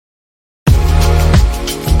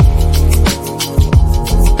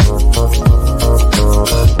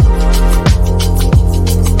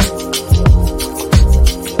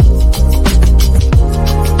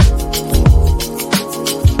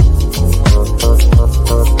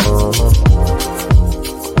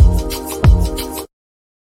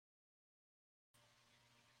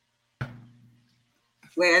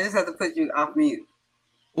Wait, I just have to put you off mute.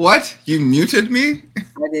 What? You muted me?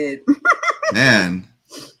 I did. Man,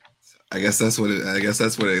 I guess that's what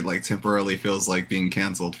it like temporarily feels like being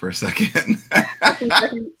canceled for a second.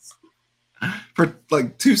 For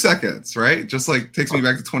like 2 seconds, right? Just like takes me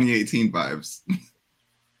back to 2018 vibes.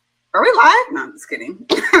 Are we live? No, I'm just kidding.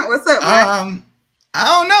 What's up, Mark? I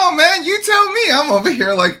don't know, man. You tell me. I'm over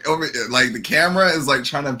here like the camera is like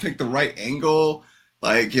trying to pick the right angle.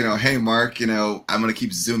 Like, hey, Mark, I'm going to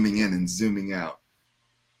keep zooming in and zooming out.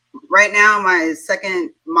 Right now, my second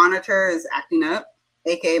monitor is acting up,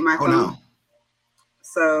 aka my phone. No.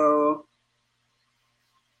 So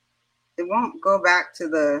it won't go back to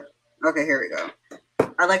the... Okay, here we go.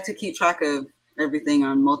 I like to keep track of everything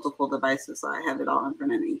on multiple devices, so I have it all in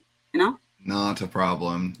front of me, Not a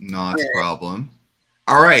problem. Not a problem.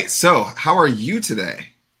 All right. So how are you today?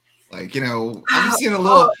 Like, I'm seeing a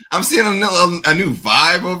new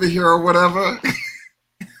vibe over here or whatever. I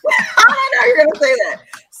know you're going to say that.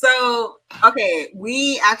 So, okay,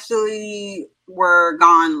 we actually were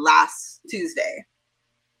gone last Tuesday,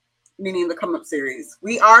 meaning the Come Up series.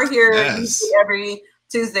 We are here every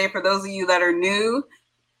Tuesday. For those of you that are new,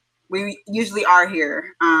 we usually are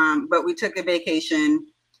here, but we took a vacation,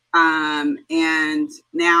 and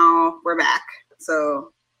now we're back.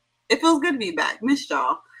 So it feels good to be back. Missed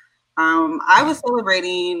y'all. I was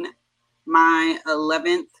celebrating my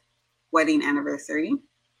 11th wedding anniversary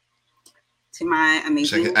to my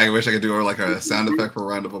amazing... I wish I could do like a sound effect for a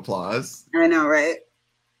round of applause. I know, right?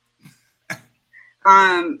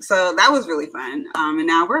 So that was really fun. And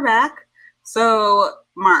now we're back. So,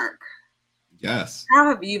 Mark. Yes. How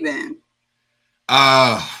have you been?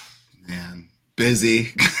 Man,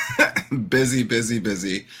 busy.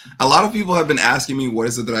 busy. A lot of people have been asking me what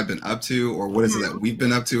is it that I've been up to, or what is it that we've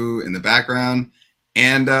been up to in the background.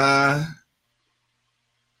 And not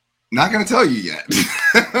going to tell you yet,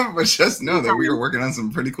 but just know that we are working on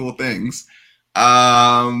some pretty cool things.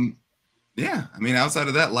 Yeah, I mean, outside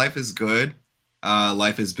of that, life is good.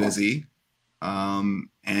 Life is busy. And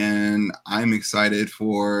I'm excited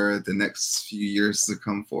for the next few years to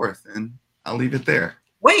come forth, and I'll leave it there.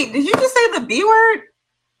 Wait, did you just say the B word?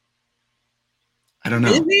 I don't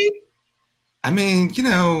know. Busy? I mean,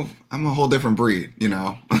 I'm a whole different breed,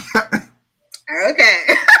 Okay.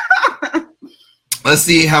 Let's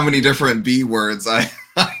see how many different B words I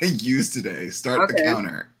use today. Start the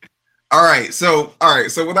counter. All right. So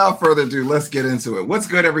without further ado, let's get into it. What's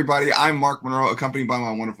good, everybody? I'm Mark Monroe, accompanied by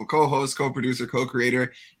my wonderful co-host, co-producer,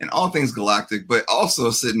 co-creator, and all things galactic, but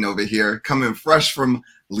also sitting over here, coming fresh from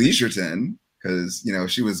Leisureton, because,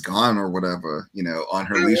 she was gone or whatever, on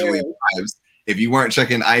her leisurely vibes. If you weren't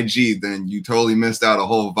checking IG, then you totally missed out a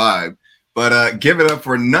whole vibe. But give it up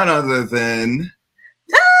for none other than...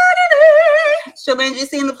 Shamanji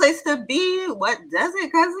seeing the place to be. What does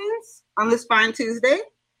it, cousins? On this fine Tuesday.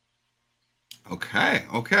 Okay.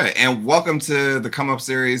 And welcome to the Come Up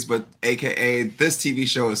series, but AKA this TV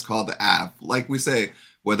show is called The Av. Like we say,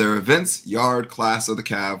 whether events, yard, class, or the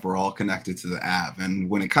Cav, we're all connected to the Av. And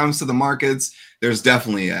when it comes to the markets, there's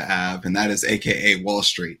definitely a Av, and that is AKA Wall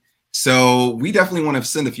Street. So we definitely want to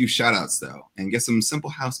send a few shout outs though, and get some simple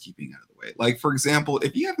housekeeping out of the way. Like, for example,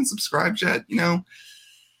 if you haven't subscribed yet,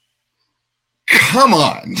 come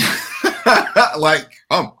on.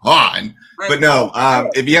 Come on. But no,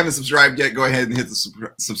 if you haven't subscribed yet, go ahead and hit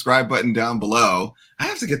the subscribe button down below. I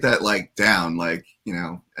have to get that down,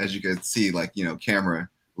 as you can see, camera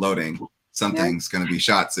loading. Something's going to be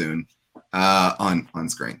shot soon on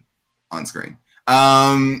screen.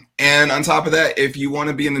 And on top of that, if you want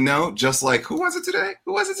to be in the know, just like, who was it today?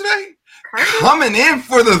 Coming in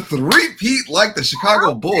for the three-peat like the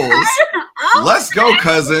Chicago Bulls. Let's go,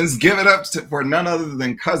 cousins. Give it up for none other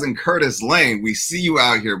than cousin Curtis Lane. We see you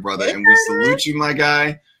out here, brother, and we salute you, my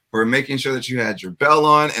guy, for making sure that you had your bell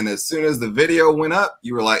on. And as soon as the video went up,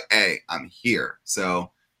 you were like, hey, I'm here.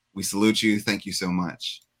 So we salute you. Thank you so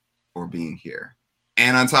much for being here.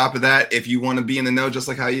 And on top of that, if you want to be in the know just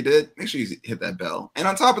like how you did, make sure you hit that bell. And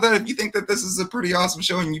on top of that, if you think that this is a pretty awesome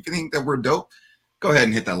show and you think that we're dope, go ahead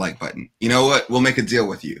and hit that like button. You know what? We'll make a deal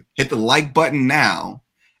with you. Hit the like button now.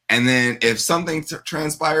 And then if something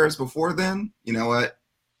transpires before then, you know what?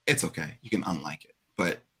 It's okay. You can unlike it.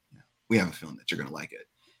 But we have a feeling that you're going to like it.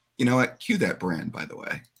 You know what? Cue that brand, by the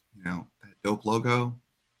way. That dope logo.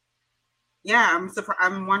 Yeah, I'm surprised.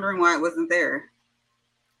 I'm wondering why it wasn't there.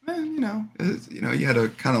 You had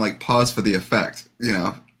to kind of pause for the effect,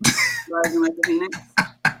 Rising like the Phoenix.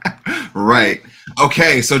 Right.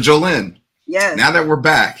 Okay. So Jolene. Yes. Now that we're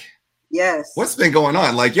back. Yes. What's been going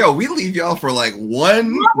on? We leave y'all for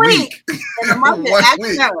 1 week. And the month is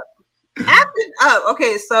acting up. Acted up.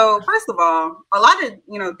 Okay, so first of all, a lot of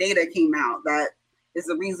data came out that is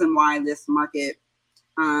the reason why this market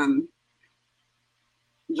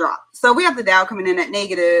dropped. So we have the Dow coming in at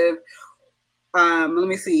negative. Let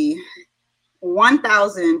me see,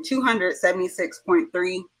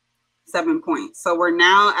 1,276.37 points. So we're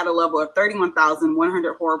now at a level of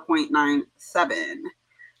 31,104.97.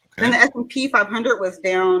 Then the S&P 500 was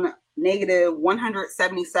down negative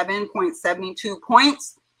 177.72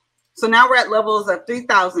 points. So now we're at levels of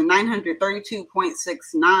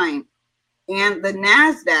 3,932.69. And the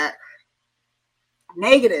NASDAQ,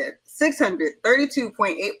 negative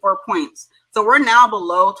 632.84 points. So we're now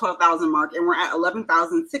below 12,000 mark, and we're at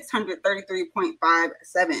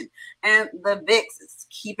 11,633.57. And the VIX is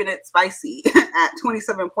keeping it spicy at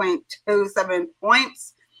 27.27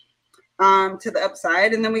 points to the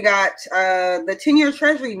upside. And then we got the 10-year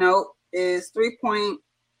Treasury note is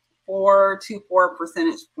 3.424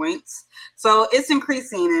 percentage points. So it's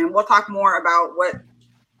increasing, and we'll talk more about what.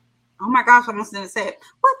 Oh my gosh, I almost didn't say it.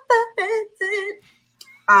 What the Fed said.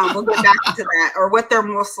 We'll get back into that, or what they're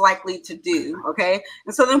most likely to do. Okay.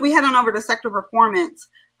 And so then we head on over to sector performance.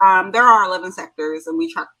 There are 11 sectors, and we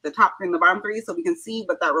track the top 3 and the bottom 3 so we can see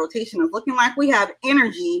what that rotation is looking like. We have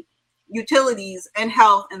energy, utilities, and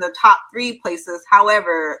health in the top 3 places.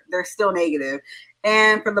 However, they're still negative.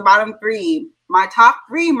 And for the bottom 3, my top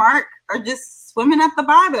 3, Mark, are just swimming at the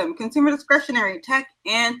bottom: consumer discretionary, tech,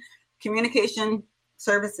 and communication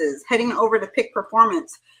services. Heading over to pick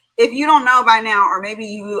performance. If you don't know by now, or maybe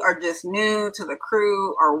you are just new to the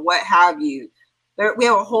crew or what have you, we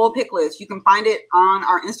have a whole pick list. You can find it on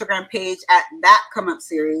our Instagram page at That Come Up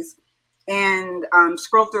Series, and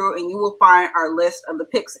scroll through and you will find our list of the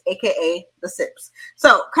picks, aka the sips.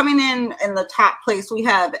 So coming in the top place, we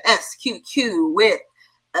have SQQ with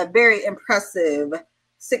a very impressive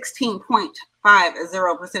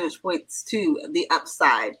 16.50 percentage points to the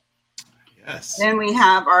upside. Yes. Then we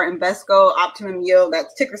have our Invesco Optimum Yield,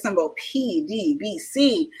 that's ticker symbol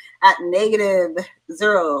PDBC, at negative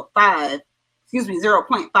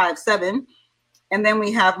 0.57. And then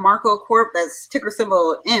we have Marco Corp, that's ticker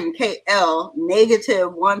symbol MKL, negative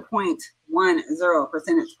 1.10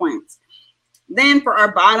 percentage points. Then for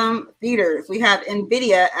our bottom feeders, we have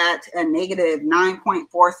NVIDIA at a negative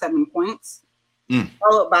 9.47 points,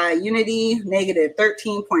 followed by Unity, negative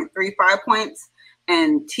 13.35 points.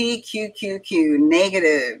 And TQQQ,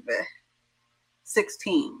 negative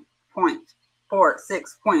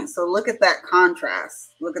 16.46 points. So look at that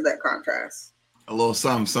contrast. Look at that contrast. A little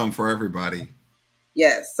something for everybody.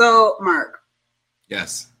 Yes. So, Mark.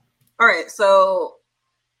 Yes. All right. So,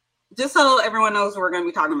 just so everyone knows what we're going to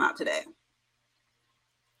be talking about today.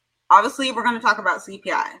 Obviously, we're going to talk about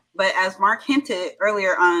CPI. But as Mark hinted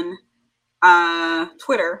earlier on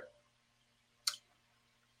Twitter,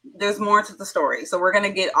 there's more to the story. So we're going to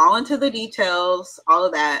get all into the details, all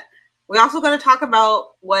of that. We also going to talk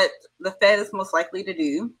about what the Fed is most likely to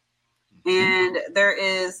do. And there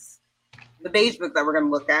is the beige book that we're going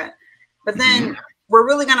to look at. But then we're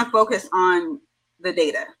really going to focus on the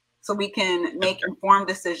data so we can make informed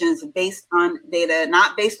decisions based on data,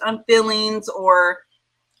 not based on feelings or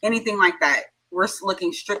anything like that. We're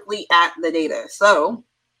looking strictly at the data. So,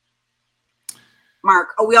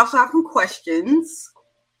 Mark, we also have some questions.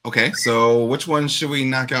 Okay, so which one should we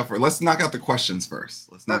knock out first? Let's knock out the questions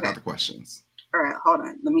first. Let's knock out the questions. All right, hold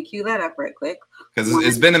on. Let me cue that up right quick. Because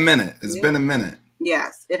it's been a minute. It's been a minute.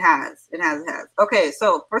 Yes, it has. It has. Okay,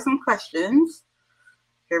 so for some questions,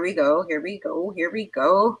 here we go.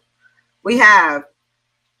 We have,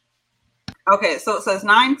 okay, so it says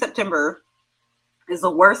 9 September is the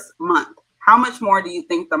worst month. How much more do you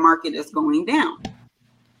think the market is going down?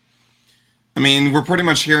 I mean, we're pretty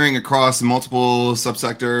much hearing across multiple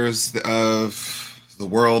subsectors of the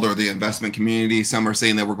world or the investment community. Some are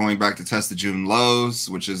saying that we're going back to test the June lows,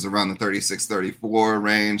 which is around the 36, 34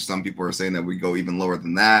 range. Some people are saying that we go even lower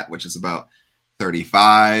than that, which is about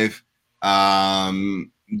 35.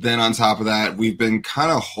 Then on top of that, we've been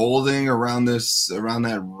kind of holding around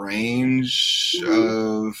that range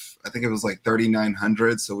of, I think it was like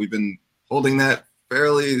 3,900. So we've been holding that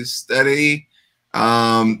fairly steady.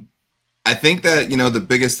 I think that, the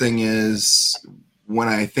biggest thing is when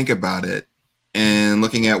I think about it and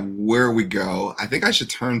looking at where we go, I think I should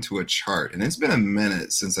turn to a chart. And it's been a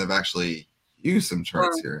minute since I've actually used some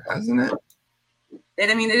charts here, hasn't it?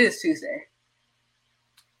 I mean, it is Tuesday.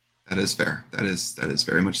 That is fair. That is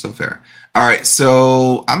very much so fair. All right.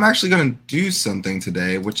 So I'm actually going to do something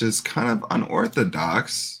today, which is kind of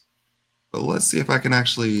unorthodox. But let's see if I can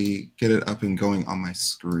actually get it up and going on my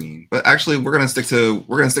screen. But actually, we're gonna stick to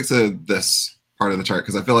this part of the chart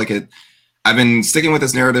because I feel like I've been sticking with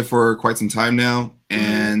this narrative for quite some time now,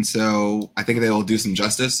 and so I think they will do some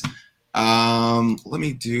justice. Let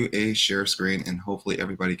me do a share screen, and hopefully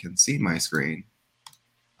everybody can see my screen.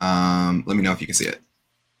 Let me know if you can see it.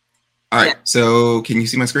 All right, so can you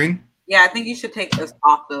see my screen? Yeah, I think you should take this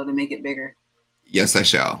off, though, to make it bigger. Yes, I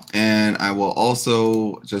shall. And I will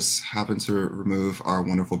also just happen to remove our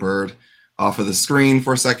wonderful bird off of the screen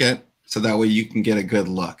for a second, so that way you can get a good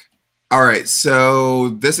look. All right, so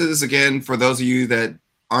this is, again, for those of you that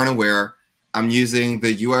aren't aware, I'm using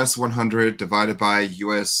the US 100 divided by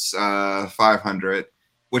US 500,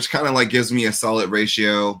 which kind of like gives me a solid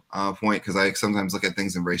ratio point, because I sometimes look at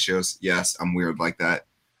things in ratios. Yes, I'm weird like that.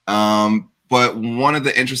 But one of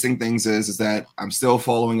the interesting things is that I'm still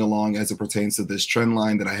following along as it pertains to this trend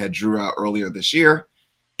line that I had drew out earlier this year.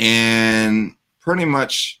 And pretty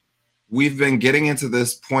much we've been getting into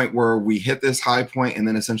this point where we hit this high point and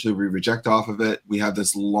then essentially we reject off of it. We have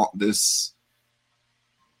this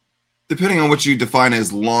depending on what you define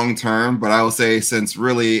as long term, but I will say since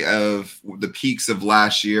really of the peaks of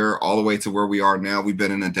last year all the way to where we are now, we've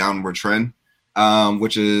been in a downward trend,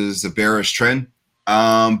 which is a bearish trend.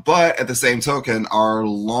 But at the same token, our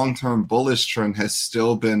long-term bullish trend has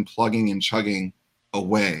still been plugging and chugging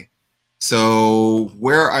away. So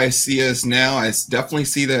where I see us now, I definitely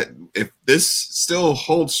see that if this still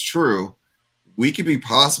holds true, we could be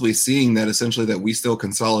possibly seeing that essentially that we still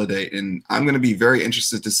consolidate. And I'm going to be very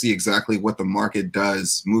interested to see exactly what the market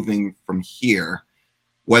does moving from here,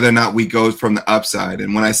 whether or not we go from the upside.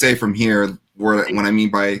 And when I say from here, what I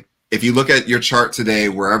mean by, if you look at your chart today,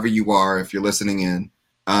 wherever you are, if you're listening in,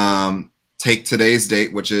 take today's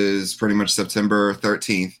date, which is pretty much September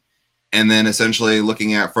 13th, and then essentially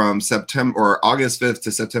looking at from September or August 5th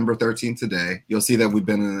to September 13th today, you'll see that we've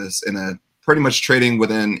been in a pretty much trading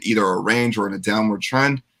within either a range or in a downward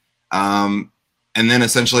trend. And then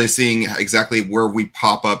essentially seeing exactly where we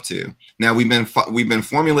pop up to. Now we've been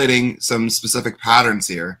formulating some specific patterns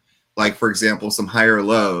here, like for example, some higher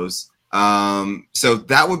lows. So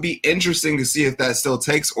that would be interesting to see if that still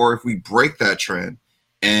takes, or if we break that trend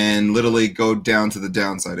and literally go down to the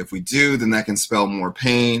downside. If we do, then that can spell more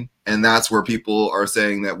pain. And that's where people are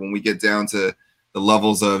saying that when we get down to the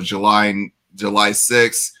levels of July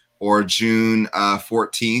 6th or June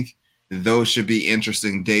 14th, those should be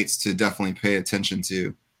interesting dates to definitely pay attention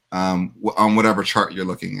to on whatever chart you're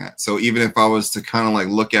looking at. So even if I was to kind of like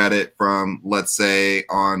look at it from, let's say,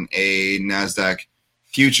 on a NASDAQ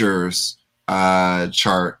futures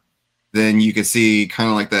chart, then you could see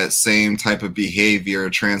kind of like that same type of behavior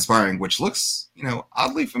transpiring, which looks,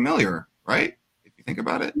 oddly familiar, right? If you think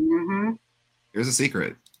about it. Mm-hmm. Here's a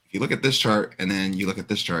secret. If you look at this chart and then you look at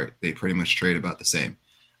this chart, they pretty much trade about the same.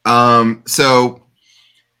 So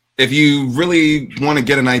if you really want to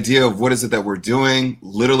get an idea of what is it that we're doing,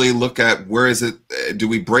 literally look at where is it, do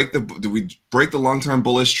we break the long-term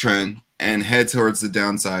bullish trend and head towards the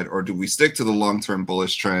downside, or do we stick to the long-term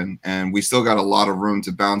bullish trend and we still got a lot of room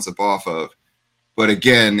to bounce up off of? But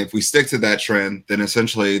again, if we stick to that trend, then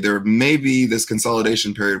essentially there may be this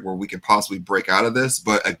consolidation period where we could possibly break out of this.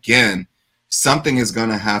 But again, something is going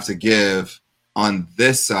to have to give on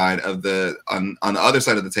this side of on the other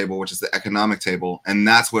side of the table, which is the economic table. And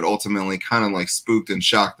that's what ultimately kind of like spooked and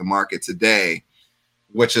shocked the market today,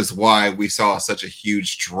 which is why we saw such a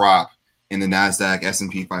huge drop in the NASDAQ,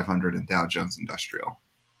 S&P 500, and Dow Jones Industrial.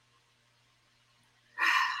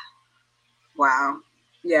 Wow.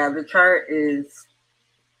 Yeah, the chart is,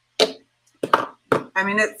 I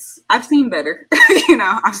mean, I've seen better,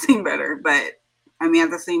 I've seen better, but I mean,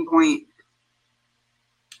 at the same point,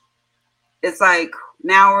 it's like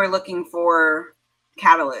now we're looking for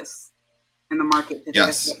catalysts in the market today.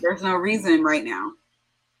 Yes. There's no reason right now.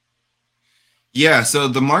 Yeah, so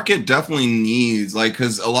the market definitely needs,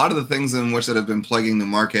 because a lot of the things in which that have been plaguing the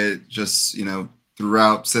market just,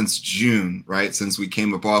 throughout since June, right? Since we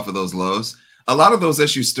came up off of those lows, a lot of those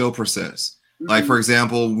issues still persist. Mm-hmm. Like, for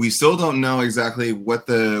example, we still don't know exactly what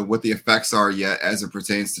the effects are yet as it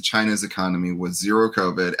pertains to China's economy with zero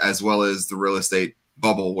COVID, as well as the real estate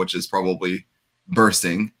bubble, which is probably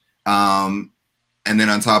bursting. And then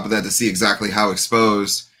on top of that, to see exactly how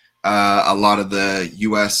exposed a lot of the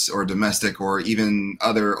U.S. or domestic or even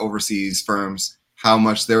other overseas firms, how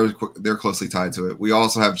much they're closely tied to it. We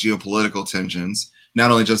also have geopolitical tensions,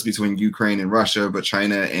 not only just between Ukraine and Russia, but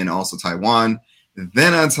China and also Taiwan.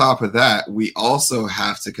 Then on top of that, we also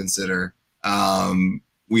have to consider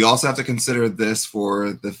this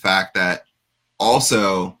for the fact that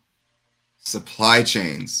also supply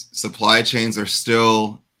chains are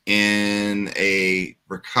still in a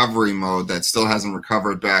recovery mode that still hasn't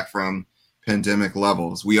recovered back from pre-pandemic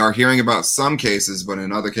levels. We are hearing about some cases, but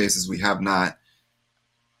in other cases we have not.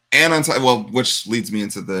 And on top, well, which leads me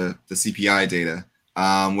into the CPI data,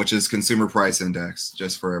 which is Consumer Price Index,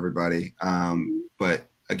 just for everybody. But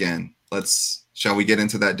again, shall we get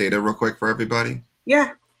into that data real quick for everybody?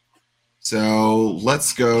 Yeah. So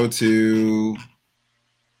let's go to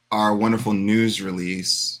our wonderful news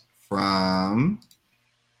release from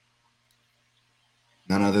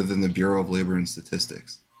none other than the Bureau of Labor and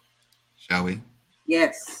Statistics. Shall we?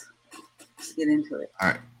 Yes. Let's get into it. All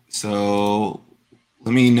right. So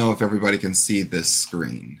let me know if everybody can see this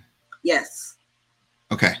screen. Yes.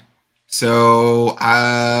 Okay. So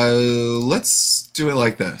let's do it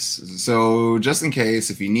like this. So just in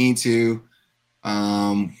case, if you need to,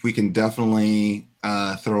 we can definitely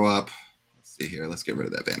throw up. Let's see here. Let's get rid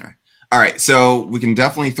of that banner. All right. So we can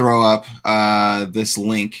definitely throw up this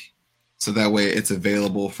link, so that way it's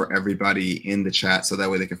available for everybody in the chat, so that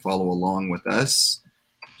way they can follow along with us.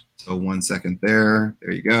 So 1 second there.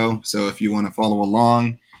 There you go. So if you want to follow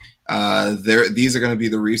along, these are going to be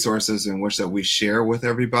the resources in which that we share with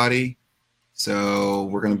everybody. So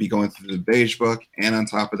we're going to be going through the beige book, and on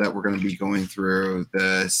top of that, we're going to be going through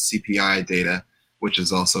the CPI data, which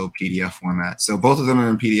is also PDF format. So both of them are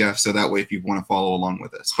in PDF, so that way if you want to follow along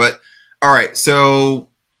with us. But all right, so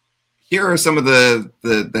here are some of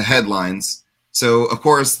the headlines. So of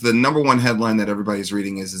course, the number one headline that everybody's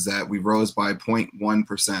reading is that we rose by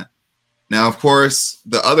 0.1%. Now, of course,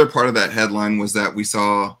 the other part of that headline was that we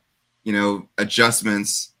saw,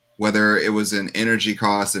 adjustments, whether it was in energy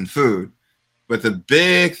costs and food. But the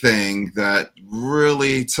big thing that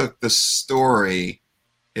really took the story,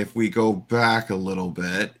 if we go back a little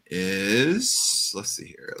bit, is, let's see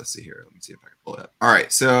here. Let me see if I can pull it up. All right,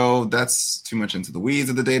 so that's too much into the weeds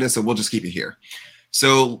of the data, so we'll just keep it here.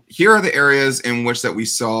 So here are the areas in which that we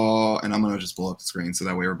saw, and I'm going to just blow up the screen so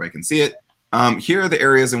that way everybody can see it. Here are the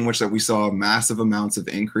areas in which that we saw massive amounts of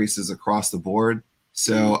increases across the board.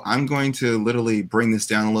 So I'm going to literally bring this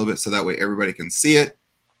down a little bit so that way everybody can see it.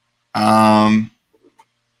 Okay.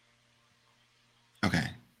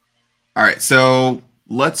 All right. So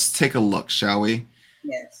let's take a look, shall we?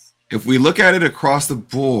 Yes. If we look at it across the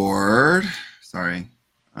board, sorry.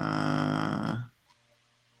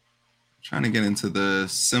 Trying to get into the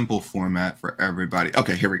simple format for everybody.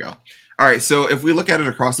 Okay, here we go. All right, so if we look at it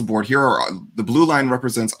across the board, here are the blue line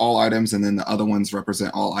represents all items, and then the other ones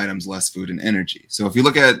represent all items less food and energy. So if you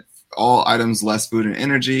look at all items less food and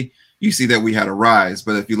energy, you see that we had a rise.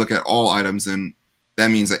 But if you look at all items, then that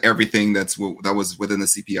means that everything that was within the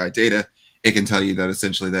CPI data, it can tell you that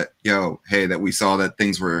essentially that, that we saw that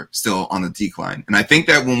things were still on the decline. And I think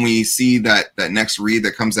that when we see that next read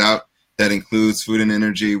that comes out, that includes food and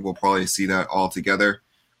energy, we'll probably see that all together.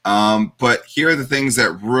 But here are the things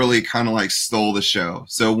that really kind of like stole the show.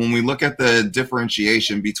 So when we look at the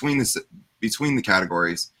differentiation between the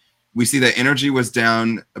categories, we see that energy was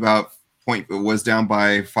down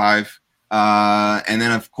by 5. And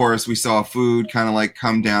then of course we saw food kind of like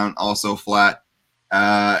come down also flat,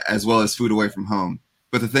 as well as food away from home.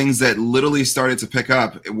 But the things that literally started to pick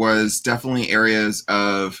up, it was definitely areas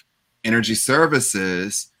of energy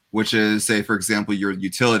services, which is, say, for example, your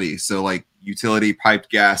utility. So like utility piped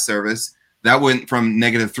gas service, that went from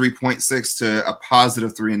negative 3.6 to a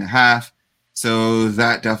positive 3.5. So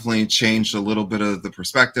that definitely changed a little bit of the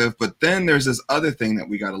perspective. But then there's this other thing that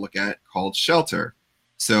we got to look at called shelter.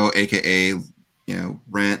 So AKA,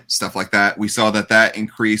 rent, stuff like that. We saw that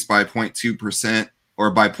increased by 0.2%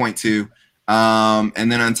 or by 0.2.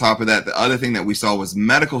 And then on top of that, the other thing that we saw was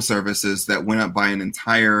medical services that went up by an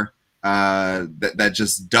entire that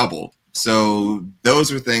just doubled. So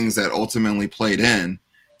those are things that ultimately played in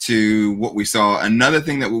to what we saw. Another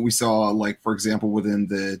thing that what we saw, like for example, within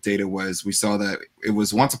the data was we saw that it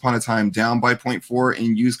was once upon a time down by 0.4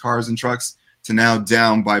 in used cars and trucks to now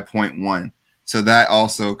down by 0.1. So that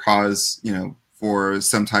also caused, for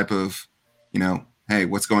some type of, hey,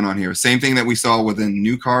 what's going on here? Same thing that we saw within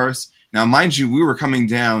new cars. Now, mind you, we were coming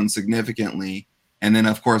down significantly. And then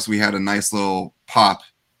of course we had a nice little pop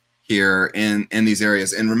here in these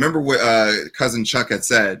areas. And remember what cousin Chuck had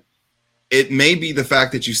said, it may be the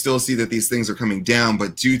fact that you still see that these things are coming down,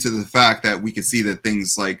 but due to the fact that we could see that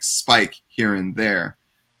things like spike here and there,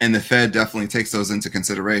 and the Fed definitely takes those into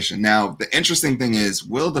consideration. Now, the interesting thing is,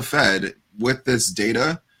 will the Fed, with this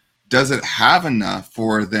data, does it have enough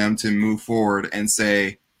for them to move forward and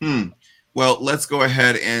say, well, let's go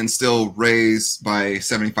ahead and still raise by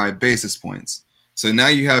 75 basis points. So now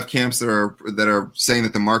you have camps that are saying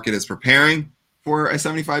that the market is preparing for a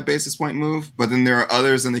 75 basis point move, but then there are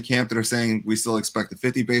others in the camp that are saying we still expect a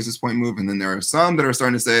 50 basis point move, and then there are some that are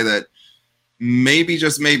starting to say that maybe,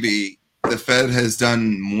 just maybe, the Fed has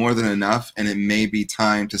done more than enough, and it may be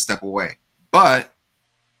time to step away. But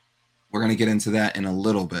we're going to get into that in a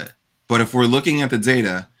little bit. But if we're looking at the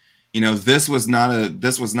data, this was not a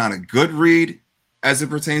good read as it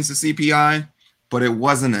pertains to CPI, but it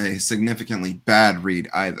wasn't a significantly bad read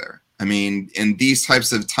either. I mean, in these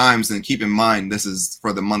types of times, and keep in mind, this is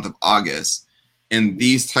for the month of August, in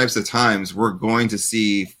these types of times, we're going to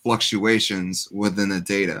see fluctuations within the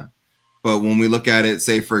data. But when we look at it,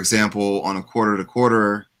 say, for example, on a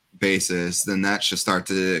quarter-to-quarter basis, then that should start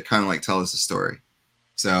to kind of like tell us a story.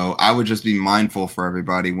 So I would just be mindful for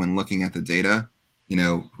everybody when looking at the data,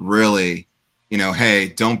 really, hey,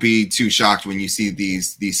 don't be too shocked when you see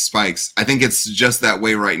these spikes. I think it's just that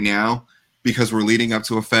way right now because we're leading up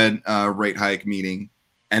to a Fed rate hike meeting.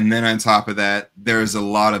 And then on top of that, there's a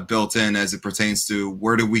lot of built in as it pertains to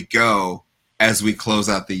where do we go as we close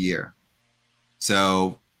out the year.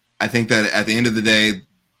 So I think that at the end of the day,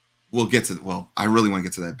 we'll get to, I really want to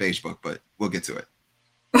get to that beige book, but we'll get to it.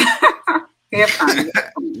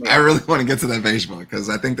 I really want to get to that beige book because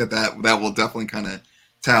I think that will definitely kind of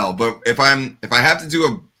tell. But if I have to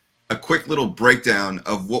do a quick little breakdown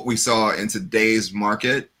of what we saw in today's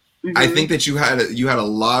market, I think that you had a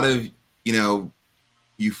lot of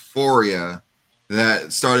euphoria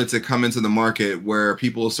that started to come into the market where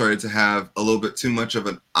people started to have a little bit too much of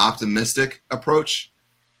an optimistic approach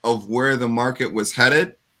of where the market was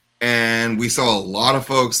headed. And we saw a lot of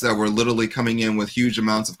folks that were literally coming in with huge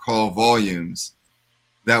amounts of call volumes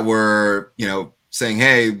that were, saying,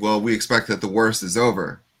 hey, well, we expect that the worst is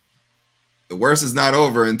over. The worst is not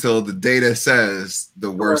over until the data says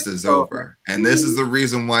the worst is over. And this is the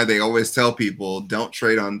reason why they always tell people don't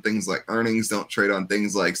trade on things like earnings, don't trade on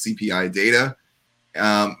things like CPI data.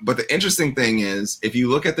 But the interesting thing is, if you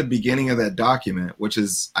look at the beginning of that document, which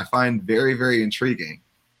is, I find very, very intriguing,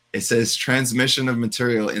 it says transmission of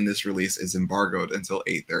material in this release is embargoed until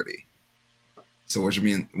 8:30. So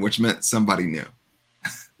which meant somebody knew.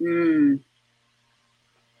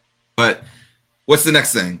 But what's the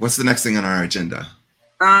next thing? What's the next thing on our agenda?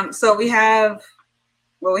 So we have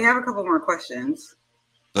a couple more questions.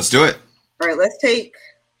 Let's do it. All right, let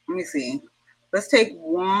me see. Let's take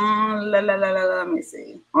one. Let me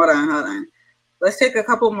see. Hold on. Let's take a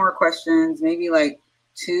couple more questions, maybe like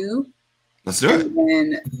 2. Let's do it. And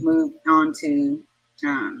then move on to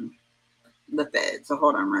the Fed. So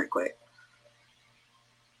hold on right quick.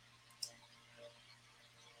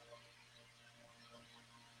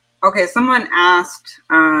 Okay, someone asked,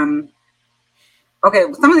 some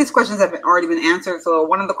of these questions have already been answered. So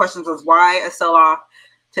one of the questions was why a sell-off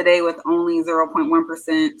today with only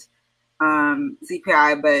 0.1%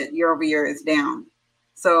 CPI, but year over year is down.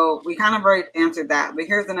 So we kind of already answered that, but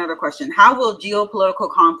here's another question. How will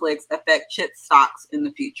geopolitical conflicts affect chip stocks in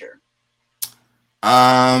the future?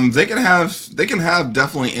 They can have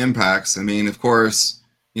definitely impacts. I mean, of course,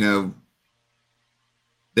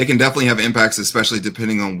 they can definitely have impacts, especially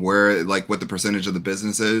depending on where, like what the percentage of the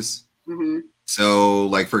business is. So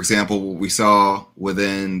like, for example, what we saw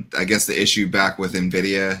within, I guess, the issue back with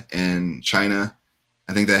NVIDIA in China,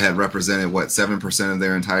 I think that had represented 7% of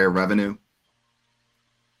their entire revenue.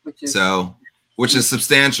 Which is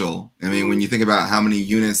substantial. I mean, when you think about how many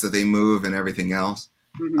units that they move and everything else.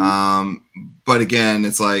 But again,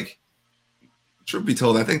 it's like, truth be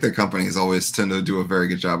told, I think their companies always tend to do a very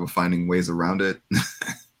good job of finding ways around it.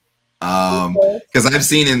 Because I've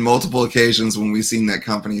seen in multiple occasions when we've seen that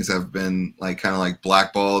companies have been kind of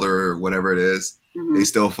blackballed or whatever it is, they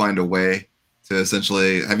still find a way to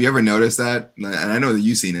essentially. Have you ever noticed that? And I know that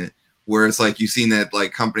you've seen it, where it's like you've seen that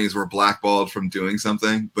companies were blackballed from doing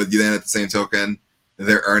something, but then at the same token,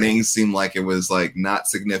 their earnings seemed like it was not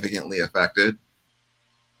significantly affected.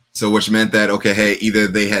 So which meant that, okay, hey, either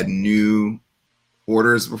they had new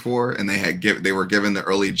orders before and they were given the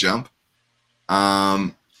early jump.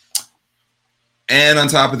 And on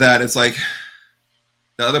top of that, it's like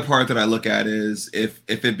the other part that I look at is if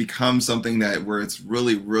it becomes something where it's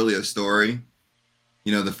really, really a story,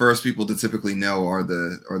 the first people to typically know are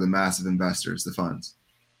the massive investors, the funds.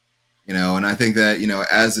 And I think that,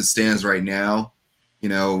 as it stands right now,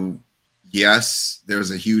 yes,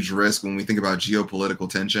 there's a huge risk when we think about geopolitical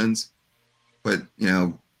tensions. But,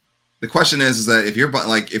 the question is that if you're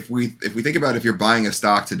if we think about if you're buying a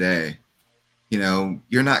stock today,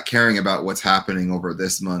 you're not caring about what's happening over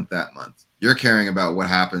this month, that month. You're caring about what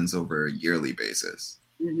happens over a yearly basis.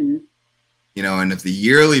 And if the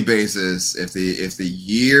yearly basis, if the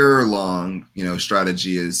year-long,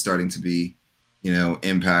 strategy is starting to be,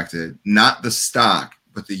 impacted, not the stock,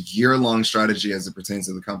 but the year-long strategy as it pertains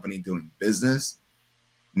to the company doing business,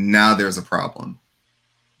 now there's a problem.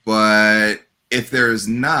 But if there's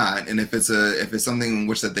not, and if it's something in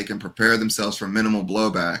which that they can prepare themselves for minimal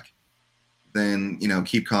blowback, then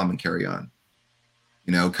keep calm and carry on.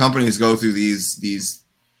 Companies go through these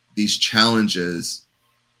challenges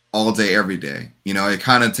all day, every day. It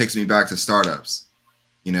kind of takes me back to startups.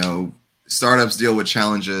 Startups deal with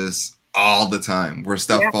challenges all the time where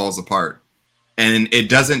stuff falls apart, and it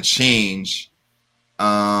doesn't change.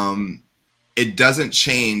 It doesn't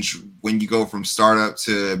change when you go from startup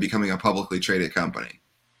to becoming a publicly traded company.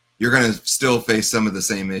 You're going to still face some of the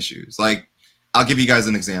same issues. Like, I'll give you guys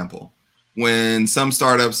an example. When some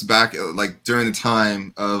startups back, like during the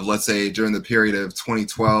time of, let's say, during the period of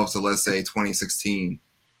 2012 to, let's say, 2016,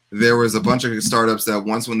 there was a bunch of startups that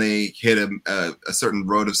once when they hit a certain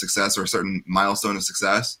road of success or a certain milestone of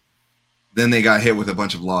success, then they got hit with a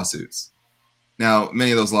bunch of lawsuits. Now,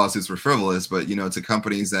 many of those lawsuits were frivolous, but, to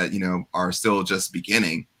companies that, are still just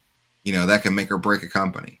beginning, that can make or break a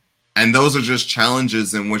company. And those are just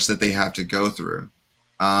challenges in which that they have to go through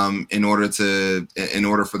in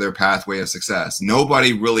order for their pathway of success.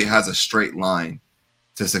 Nobody really has a straight line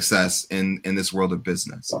to success in this world of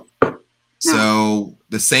business. So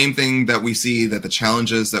the same thing that we see, that the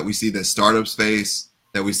challenges that we see that startups face,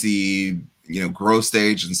 that we see, growth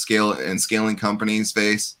stage and scaling companies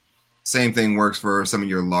face, same thing works for some of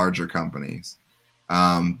your larger companies.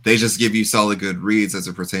 They just give you solid good reads as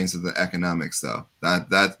it pertains to the economics, though.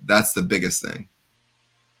 That's the biggest thing.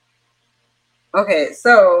 Okay,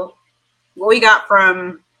 so what we got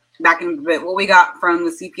from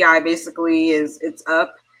the CPI basically is it's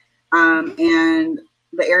up, and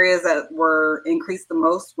the areas that were increased the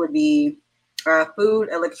most would be food,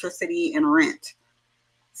 electricity, and rent.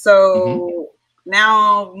 So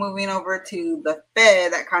now moving over to the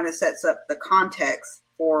Fed, that kind of sets up the context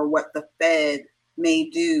for what the Fed may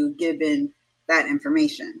do given that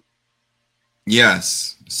information.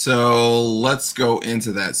 Yes. So let's go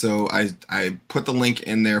into that. So I put the link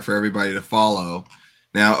in there for everybody to follow.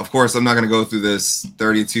 Now, of course, I'm not going to go through this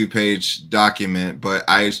 32-page document, but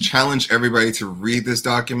I challenge everybody to read this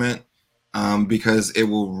document because it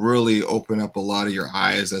will really open up a lot of your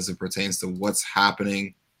eyes as it pertains to what's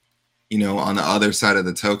happening, on the other side of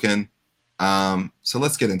the token. So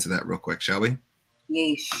let's get into that real quick, shall we?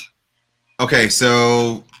 Yeesh. Okay,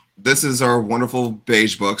 so this is our wonderful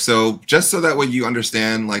beige book. So just so that way you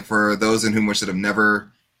understand, like for those in whom which that have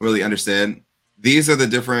never really understood, these are the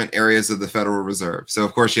different areas of the Federal Reserve. So,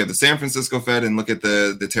 of course, you have the San Francisco Fed and look at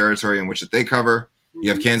the territory in which they cover. You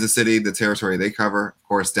have Kansas City, the territory they cover. Of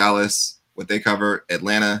course, Dallas, what they cover.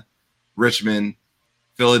 Atlanta, Richmond,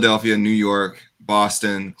 Philadelphia, New York,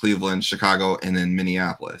 Boston, Cleveland, Chicago, and then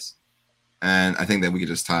Minneapolis. And I think that we could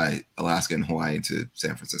just tie Alaska and Hawaii to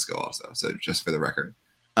San Francisco also. So just for the record.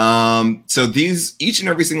 So each and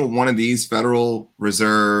every single one of these Federal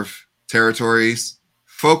Reserve territories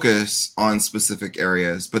focus on specific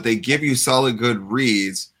areas, but they give you solid good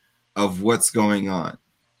reads of what's going on.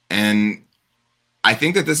 And I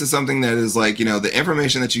think that this is something that is like, the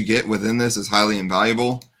information that you get within this is highly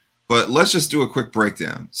invaluable, but let's just do a quick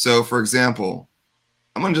breakdown. So for example,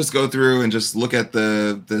 I'm going to just go through and just look at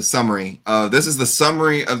the summary. This is the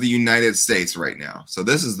summary of the United States right now. So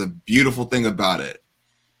this is the beautiful thing about it.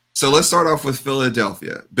 So let's start off with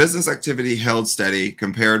Philadelphia. Business activity held steady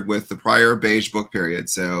compared with the prior beige book period.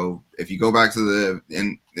 So if you go back to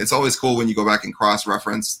and it's always cool when you go back and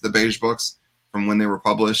cross-reference the beige books from when they were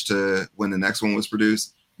published to when the next one was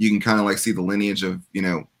produced. You can kind of like see the lineage of,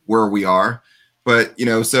 where we are. But,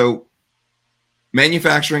 so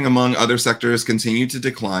manufacturing among other sectors continued to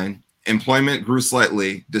decline. Employment grew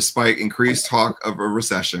slightly despite increased talk of a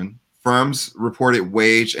recession. Firms reported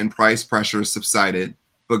wage and price pressures subsided,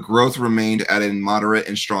 but growth remained at a moderate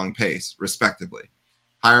and strong pace, respectively.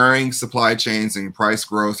 Hiring, supply chains, and price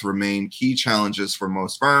growth remained key challenges for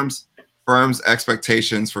most firms. Firms'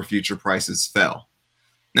 expectations for future prices fell.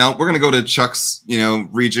 Now, we're going to go to Chuck's,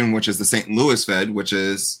 region, which is the St. Louis Fed, which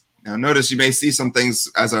is, now notice you may see some things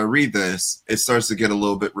as I read this, it starts to get a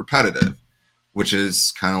little bit repetitive, which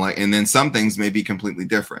is kind of like, and then some things may be completely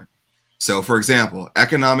different. So, for example,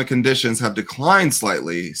 economic conditions have declined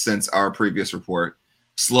slightly since our previous report.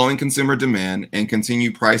 Slowing consumer demand and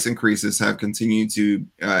continued price increases have continued to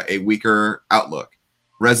a weaker outlook.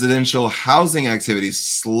 Residential housing activity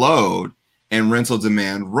slowed and rental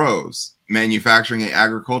demand rose. Manufacturing and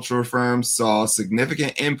agricultural firms saw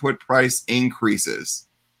significant input price increases.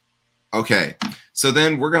 Okay, so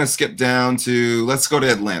then we're going to skip down to, let's go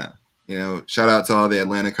to Atlanta. Shout out to all the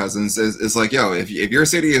Atlanta cousins. It's like, yo, if your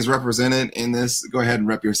city is represented in this, go ahead and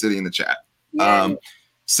rep your city in the chat. Yeah.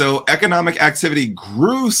 So economic activity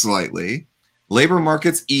grew slightly, labor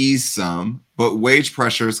markets eased some, but wage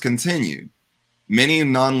pressures continued. Many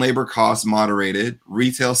non-labor costs moderated,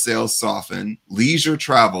 retail sales softened, leisure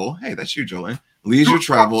travel, hey, that's you, Jolene, leisure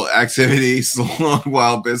travel activity slowed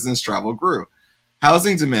while business travel grew.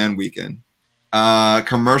 Housing demand weakened.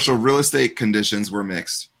 Commercial real estate conditions were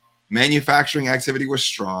mixed. Manufacturing activity was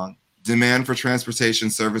strong. Demand for transportation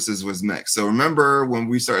services was mixed. So remember when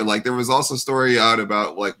we started, like there was also a story out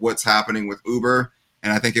about like what's happening with Uber,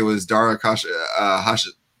 and I think it was Dara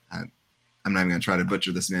I'm not even going to try to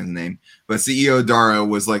butcher this man's name, but CEO Dara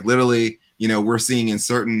was like, literally, we're seeing in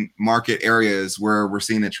certain market areas where we're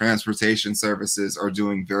seeing that transportation services are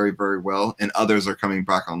doing very, very well and others are coming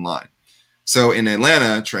back online. So in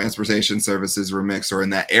Atlanta, transportation services were mixed, or in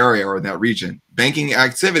that area or in that region. Banking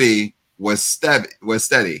activity was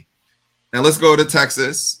steady. Now let's go to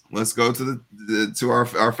Texas. Let's go to to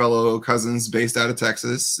our fellow cousins based out of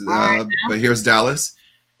Texas. But here's Dallas.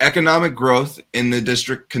 Economic growth in the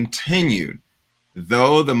district continued,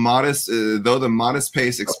 though the modest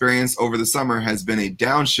pace experienced over the summer has been a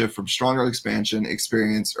downshift from stronger expansion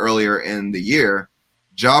experienced earlier in the year.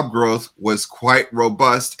 Job growth was quite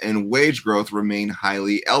robust, and wage growth remained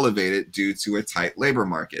highly elevated due to a tight labor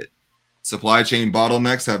market. Supply chain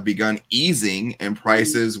bottlenecks have begun easing, and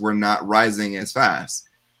prices were not rising as fast.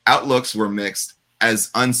 Outlooks were mixed as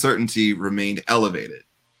uncertainty remained elevated.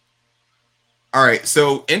 All right,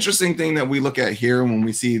 so interesting thing that we look at here when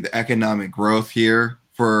we see the economic growth here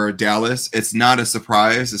for Dallas, it's not a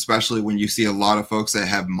surprise, especially when you see a lot of folks that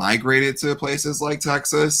have migrated to places like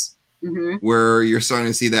Texas, where you're starting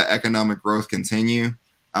to see that economic growth continue,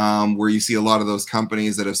 where you see a lot of those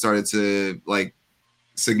companies that have started to like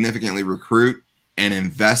significantly recruit and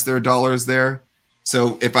invest their dollars there.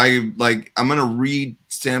 So if I'm going to read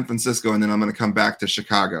San Francisco and then I'm going to come back to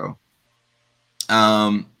Chicago.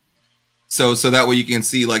 So that way you can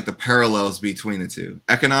see like the parallels between the two.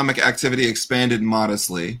 Economic activity expanded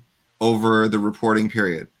modestly over the reporting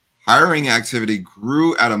period. Hiring activity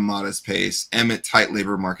grew at a modest pace amid tight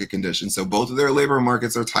labor market conditions. So both of their labor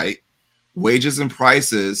markets are tight. Wages and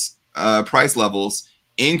price levels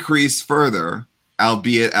increased further,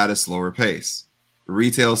 albeit at a slower pace.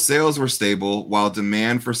 Retail sales were stable while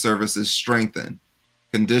demand for services strengthened.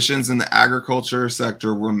 Conditions in the agriculture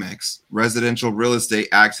sector were mixed. Residential real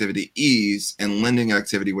estate activity eased and lending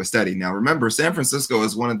activity was steady. Now, remember, San Francisco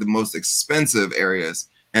is one of the most expensive areas,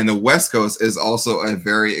 and the West Coast is also a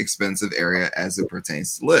very expensive area as it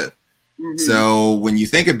pertains to live. So when you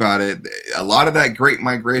think about it, a lot of that great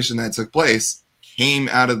migration that took place came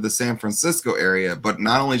out of the San Francisco area, but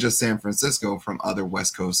not only just San Francisco, from other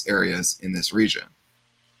West Coast areas in this region.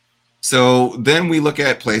 So then we look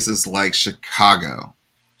at places like Chicago.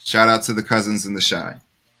 Shout out to the cousins in the Chi.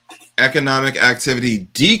 Economic activity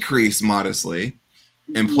decreased modestly.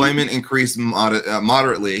 Employment increased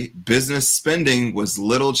moderately. Business spending was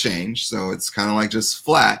little change, so it's kind of like just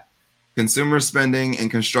flat. Consumer spending in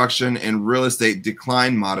construction and real estate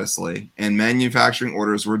declined modestly, and manufacturing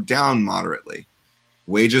orders were down moderately.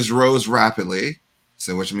 Wages rose rapidly,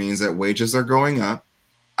 so which means that wages are going up,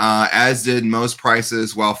 as did most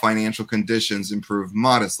prices, while financial conditions improved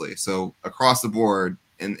modestly. So across the board,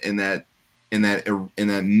 in that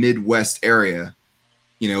Midwest area,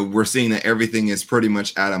 we're seeing that everything is pretty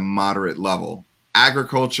much at a moderate level.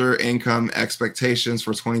 Agriculture income expectations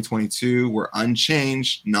for 2022 were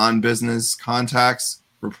unchanged. Non-business contacts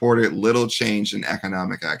reported little change in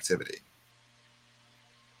economic activity.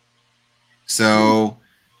 So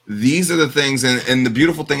these are the things, and the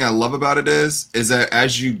beautiful thing I love about it is that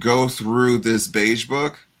as you go through this beige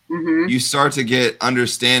book, you start to get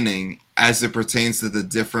understanding as it pertains to the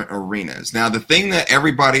different arenas. Now, the thing that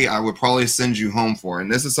everybody I would probably send you home for,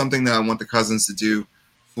 and this is something that I want the cousins to do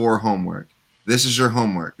for homework. This is your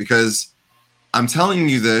homework, because I'm telling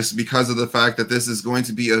you this because of the fact that this is going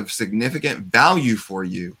to be of significant value for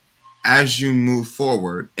you as you move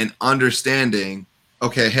forward in understanding,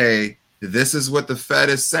 okay, hey, this is what the Fed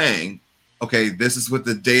is saying. Okay, this is what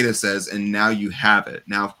the data says, and now you have it.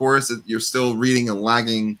 Now, of course, you're still reading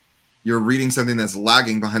you're reading something that's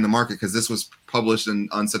lagging behind the market because this was published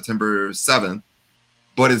on September 7th,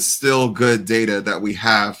 but it's still good data that we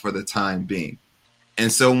have for the time being.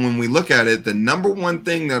 And so when we look at it, the number one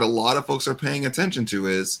thing that a lot of folks are paying attention to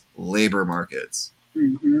is labor markets.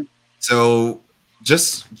 So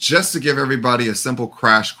just to give everybody a simple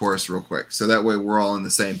crash course real quick, so that way we're all on the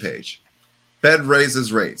same page. Fed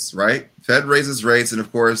raises rates, right? Fed raises rates, and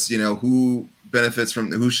of course, who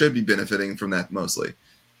should be benefiting from that mostly?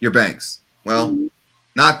 Your banks. Well,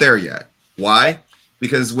 not there yet. Why?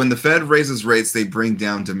 Because when the Fed raises rates, they bring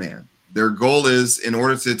down demand. Their goal is, in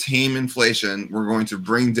order to tame inflation, we're going to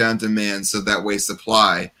bring down demand so that way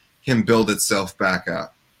supply can build itself back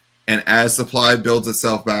up. And as supply builds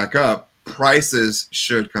itself back up, prices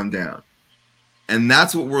should come down. And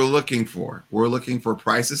that's what we're looking for. We're looking for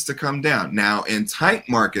prices to come down. Now, in tight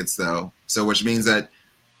markets, though, so which means that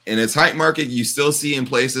in a tight market, you still see in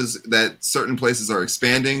places that certain places are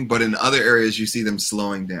expanding, but in other areas, you see them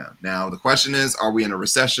slowing down. Now, the question is, are we in a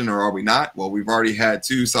recession or are we not? Well, we've already had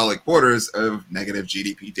 2 solid quarters of negative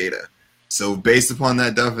GDP data. So based upon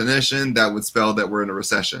that definition, that would spell that we're in a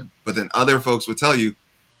recession. But then other folks would tell you,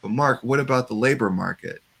 but Mark, what about the labor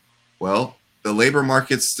market? Well, the labor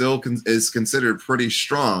market still is considered pretty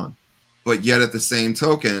strong, but yet at the same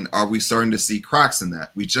token, are we starting to see cracks in that?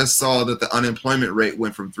 We just saw that the unemployment rate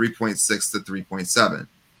went from 3.6 to 3.7.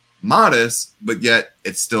 Modest, but yet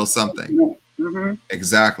it's still something. Mm-hmm.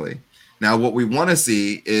 Exactly. Now, what we want to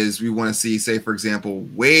see is we want to see, say, for example,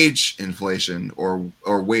 wage inflation or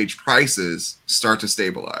wage prices start to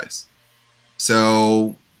stabilize.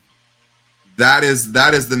 So that is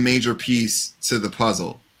the major piece to the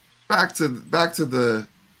puzzle. Back to the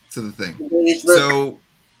thing. So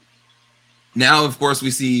now, of course,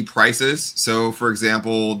 we see prices. So, for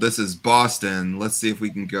example, this is Boston. Let's see if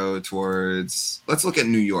we can go towards. Let's look at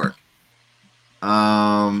New York.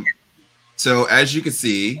 So, as you can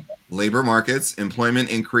see, labor markets, employment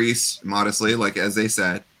increased modestly, like as they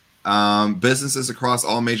said. Businesses across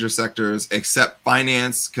all major sectors except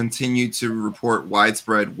finance continue to report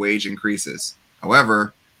widespread wage increases.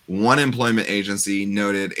 However, one employment agency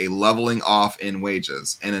noted a leveling off in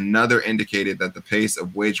wages, and another indicated that the pace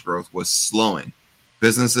of wage growth was slowing.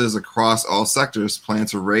 Businesses across all sectors plan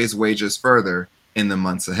to raise wages further in the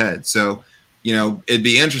months ahead. So, it'd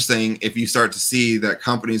be interesting if you start to see that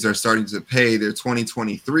companies are starting to pay their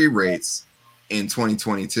 2023 rates in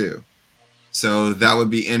 2022. So that would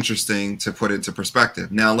be interesting to put into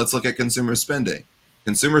perspective. Now, let's look at consumer spending.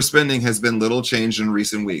 Consumer spending has been little changed in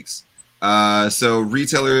recent weeks. So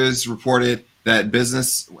retailers reported that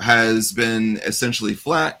business has been essentially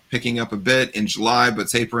flat, picking up a bit in July, but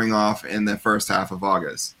tapering off in the first half of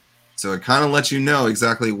August. So it kind of lets you know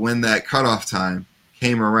exactly when that cutoff time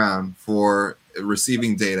came around for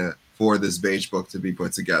receiving data for this beige book to be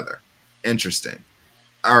put together. Interesting.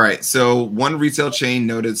 All right. So one retail chain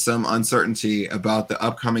noted some uncertainty about the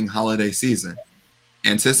upcoming holiday season.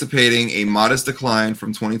 Anticipating a modest decline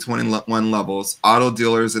from 2021 levels, auto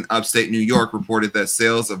dealers in upstate New York reported that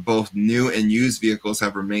sales of both new and used vehicles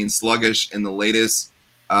have remained sluggish in the latest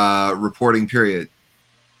reporting period,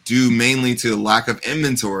 due mainly to lack of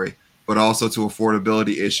inventory, but also to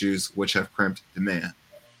affordability issues, which have crimped demand.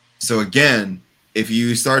 So again, if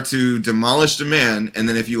you start to demolish demand, and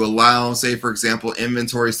then if you allow, say, for example,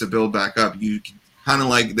 inventories to build back up, you kind of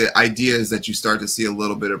like the idea is that you start to see a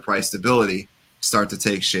little bit of price stability start to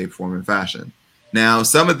take shape, form, and fashion. Now,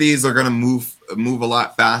 some of these are going to move a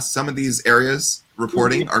lot fast. Some of these areas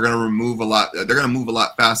reporting are going to move a lot. They're going to move a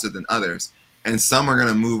lot faster than others, and some are going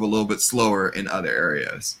to move a little bit slower in other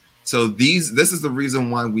areas. So this is the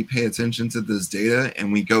reason why we pay attention to this data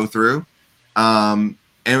and we go through.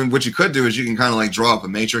 And what you could do is you can kind of like draw up a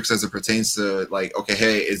matrix as it pertains to like, okay,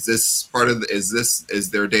 hey, is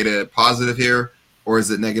their data positive here or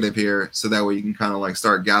is it negative here? So that way you can kind of like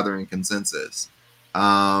start gathering consensus.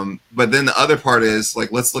 But then the other part is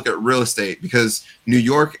like, let's look at real estate, because New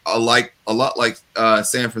York, a lot like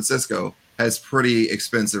San Francisco, has pretty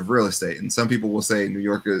expensive real estate. And some people will say New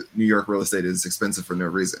York real estate is expensive for no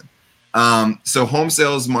reason. So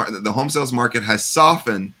the home sales market has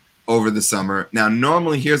softened over the summer. Now,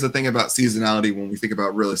 normally, here's the thing about seasonality when we think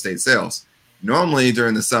about real estate sales. Normally,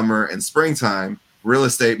 during the summer and springtime, real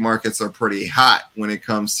estate markets are pretty hot when it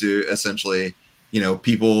comes to essentially,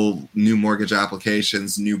 people, new mortgage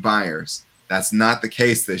applications, new buyers. That's not the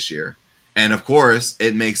case this year. And of course,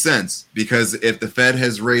 it makes sense because if the Fed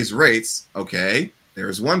has raised rates, okay,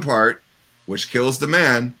 there's one part which kills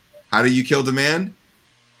demand. How do you kill demand?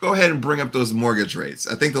 Go ahead and bring up those mortgage rates.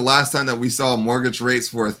 I think the last time that we saw mortgage rates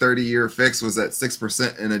for a 30-year fix was at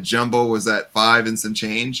 6% and a jumbo was at 5 and some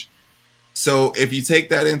change. So if you take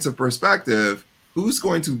that into perspective, who's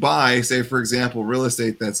going to buy, say, for example, real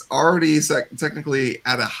estate that's already technically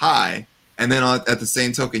at a high, and then at the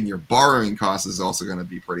same token, your borrowing cost is also going to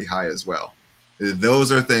be pretty high as well.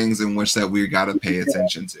 Those are things in which that we got to pay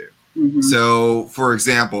attention to. Mm-hmm. So, for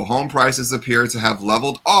example, home prices appear to have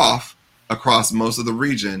leveled off across most of the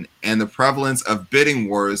region, and the prevalence of bidding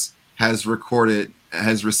wars has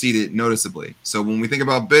receded noticeably. So when we think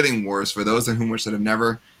about bidding wars, for those in whom which that have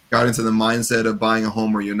never got into the mindset of buying a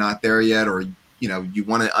home where you're not there yet, or you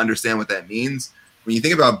want to understand what that means. When you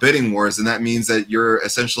think about bidding wars, and that means that you're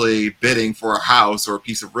essentially bidding for a house or a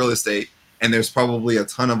piece of real estate, and there's probably a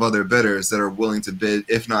ton of other bidders that are willing to bid,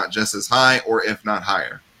 if not just as high or if not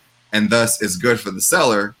higher. and thus is good for the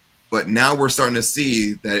seller. But now we're starting to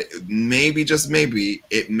see that maybe, just maybe,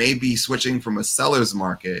 it may be switching from a seller's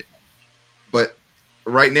market. But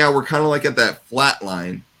right now we're kind of like at that flat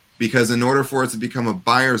line, because in order for it to become a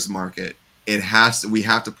buyer's market, we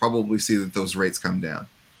have to probably see that those rates come down.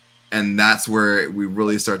 And that's where we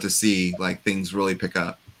really start to see like things really pick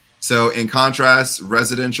up. So in contrast,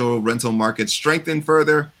 residential rental markets strengthened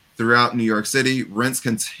further throughout New York City. Rents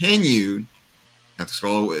continued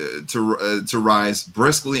to rise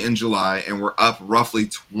briskly in July, and were up roughly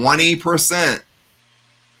 20%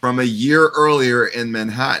 from a year earlier in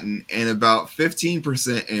Manhattan, and about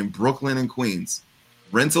 15% in Brooklyn and Queens.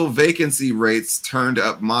 Rental vacancy rates turned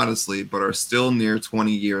up modestly, but are still near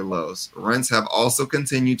 20-year lows. Rents have also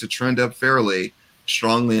continued to trend up fairly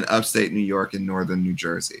strongly in upstate New York and northern New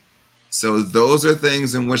Jersey. So those are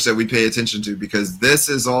things in which that we pay attention to, because this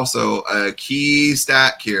is also a key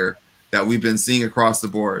stat here that we've been seeing across the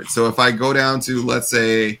board. So if I go down to, let's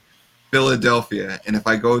say, Philadelphia, and if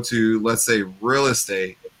I go to, let's say, real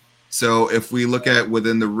estate, so if we look at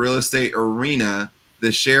within the real estate arena,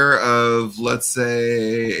 the share of, let's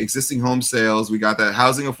say, existing home sales, we got that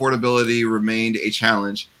housing affordability remained a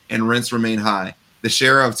challenge and rents remain high. The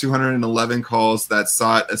share of 211 calls that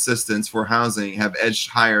sought assistance for housing have edged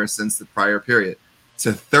higher since the prior period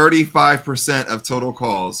to 35% of total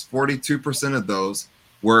calls. 42% of those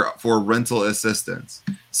were for rental assistance.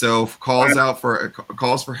 So calls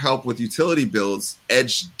for help with utility bills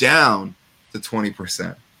edged down to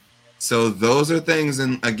 20%. So those are things,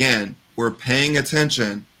 and again, we're paying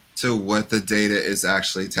attention to what the data is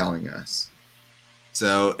actually telling us.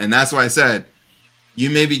 So, and that's why I said, you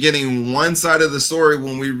may be getting one side of the story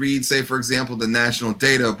when we read, say, for example, the national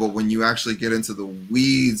data, but when you actually get into the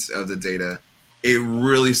weeds of the data, it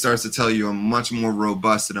really starts to tell you a much more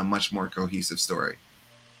robust and a much more cohesive story.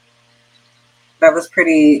 That was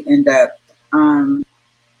pretty in-depth. And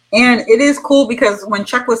it is cool because when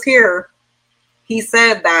Chuck was here, he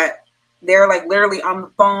said that they're like literally on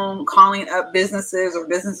the phone calling up businesses, or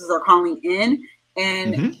businesses are calling in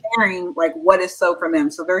and sharing like what is so for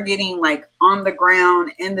them. So they're getting like on the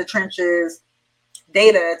ground, in the trenches,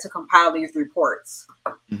 data to compile these reports.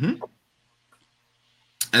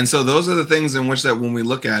 And so those are the things in which that when we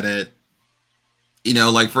look at it, you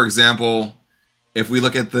know, like for example, if we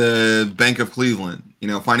look at the Bank of Cleveland, you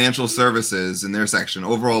know, financial services in their section,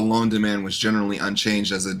 overall loan demand was generally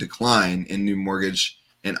unchanged as a decline in new mortgage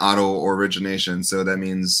and auto origination. So that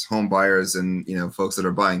means home buyers and, you know, folks that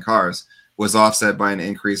are buying cars, was offset by an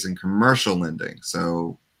increase in commercial lending.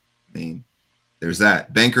 So, I mean, there's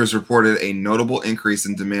that. Bankers reported a notable increase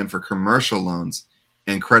in demand for commercial loans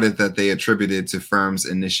and credit that they attributed to firms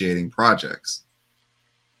initiating projects.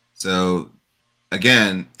 So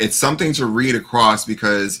again, it's something to read across,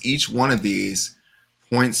 because each one of these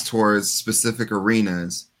points towards specific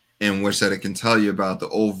arenas in which that it can tell you about the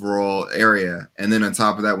overall area. And then on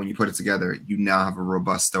top of that, when you put it together, you now have a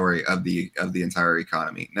robust story of the entire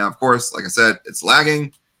economy. Now, of course, like I said, it's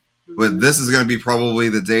lagging, but this is going to be probably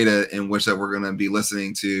the data in which that we're going to be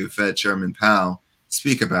listening to Fed Chairman Powell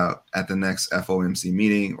speak about at the next FOMC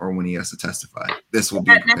meeting, or when he has to testify. This will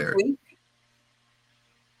be prepared. Next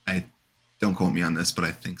week? Don't quote me on this, but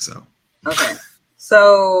I think so. Okay.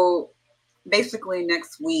 So basically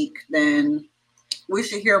next week, then we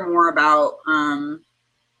should hear more about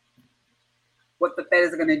what the Fed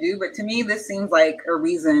is going to do. But to me, this seems like a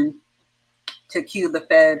reason to cue the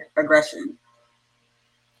Fed aggression.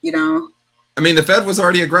 You know? I mean, the Fed was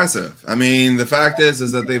already aggressive. I mean, the fact is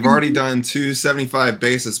that they've already done 275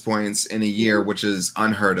 basis points in a year, which is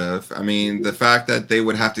unheard of. I mean, the fact that they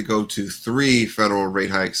would have to go to 3 federal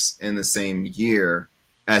rate hikes in the same year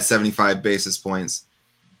at 75 basis points,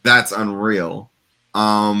 that's unreal.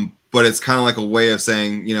 But it's kind of like a way of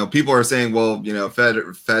saying, you know, people are saying, well, you know,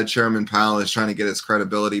 Fed Chairman Powell is trying to get his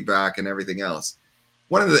credibility back and everything else.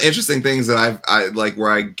 One of the interesting things that I like,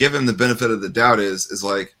 where I give him the benefit of the doubt is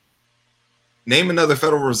like, name another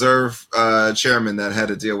Federal Reserve chairman that had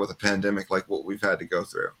to deal with a pandemic like what we've had to go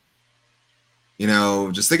through. You know,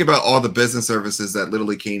 just think about all the business services that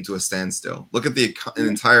literally came to a standstill. Look at an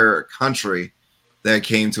entire country that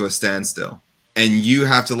came to a standstill. And you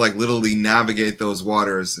have to like literally navigate those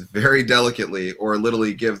waters very delicately, or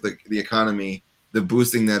literally give the economy the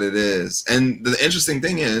boosting that it is. And the interesting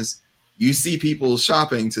thing is, you see people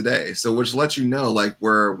shopping today. So which lets you know, like,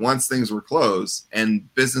 where once things were closed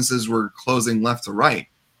and businesses were closing left to right,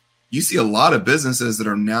 you see a lot of businesses that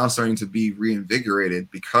are now starting to be reinvigorated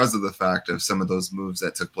because of the fact of some of those moves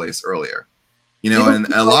that took place earlier. You know, and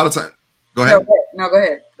a lot of time, go ahead. No, go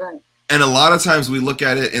ahead. And a lot of times we look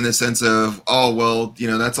at it in the sense of, oh, well,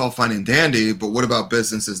 that's all fine and dandy, but what about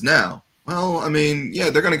businesses now? Well, I mean, yeah,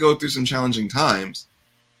 they're going to go through some challenging times.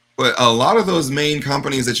 But a lot of those main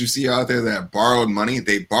companies that you see out there that borrowed money,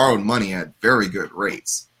 they borrowed money at very good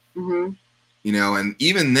rates. Mm-hmm. And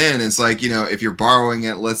even then, it's like, if you're borrowing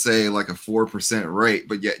at, let's say, like a 4% rate,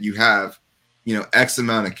 but yet you have, X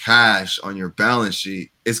amount of cash on your balance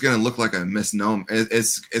sheet, it's going to look like a misnomer.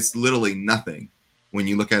 It's literally nothing when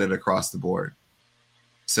you look at it across the board.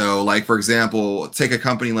 So, like, for example, take a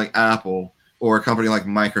company like Apple or a company like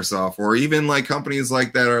Microsoft, or even like companies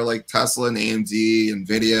like that are like Tesla and AMD,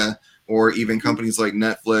 Nvidia, or even companies like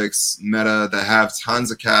Netflix, Meta, that have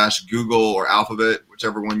tons of cash, Google or Alphabet,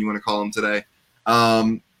 whichever one you want to call them today.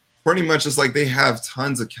 Pretty much it's like they have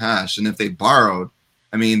tons of cash. And if they borrowed,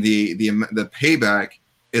 I mean, the payback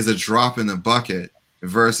is a drop in the bucket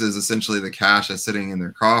versus essentially the cash that's sitting in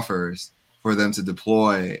their coffers for them to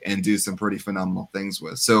deploy and do some pretty phenomenal things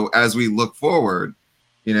with. So as we look forward,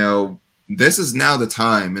 this is now the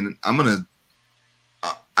time, and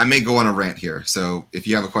I may go on a rant here. So if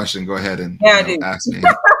you have a question, go ahead and ask me.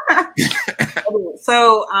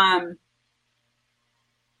 So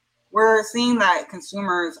we're seeing that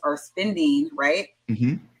consumers are spending, right?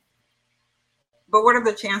 Mm-hmm. But what are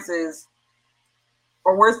the chances,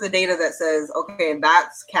 or where's the data that says, okay,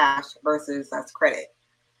 that's cash versus that's credit?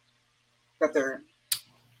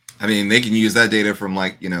 I mean, they can use that data from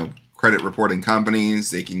credit reporting companies.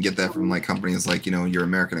 They can get that from like companies like, your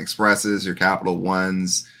American Expresses, your Capital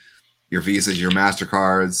Ones, your Visas, your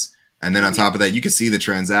MasterCards. And then on top of that, you can see the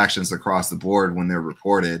transactions across the board when they're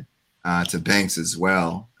reported to banks as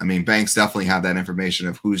well. I mean, banks definitely have that information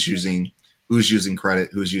of who's using credit,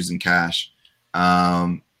 who's using cash.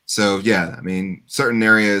 So yeah, I mean, certain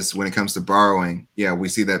areas when it comes to borrowing, yeah, we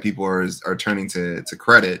see that people are turning to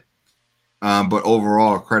credit. But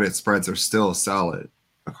overall, credit spreads are still solid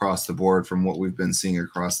across the board from what we've been seeing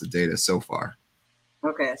across the data so far.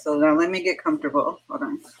 Okay, so now let me get comfortable. Hold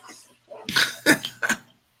on.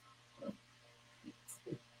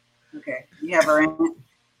 Okay, you have a rant?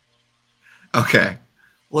 Okay,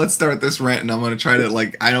 let's start this rant, and I'm going to try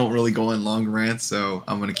to, I don't really go on long rants, so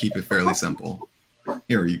I'm going to keep it fairly simple.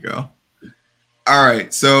 Here you go. All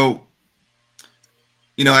right, so,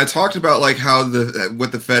 I talked about, how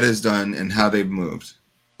what the Fed has done and how they've moved.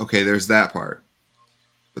 Okay, there's that part.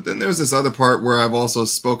 But then there's this other part where I've also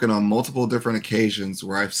spoken on multiple different occasions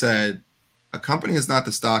where I've said a company is not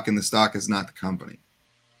the stock and the stock is not the company.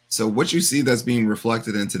 So what you see that's being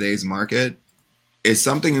reflected in today's market is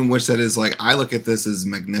something in which that is I look at this as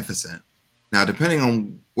magnificent. Now, depending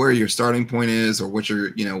on where your starting point is or what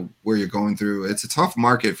you're, where you're going through, it's a tough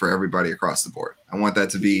market for everybody across the board. I want that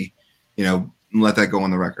to be, let that go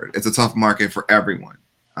on the record. It's a tough market for everyone.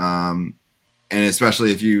 And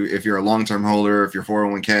especially if you're a long-term holder, if your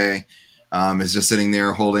 401k is just sitting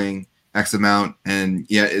there holding X amount, and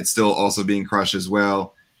yet it's still also being crushed as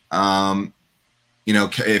well.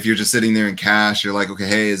 If you're just sitting there in cash, you're like, okay,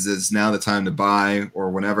 hey, is this now the time to buy or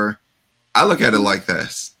whatever? I look at it like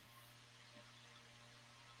this.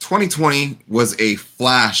 2020 was a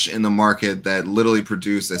flash in the market that literally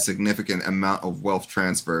produced a significant amount of wealth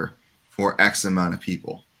transfer for X amount of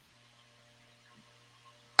people.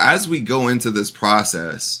 As we go into this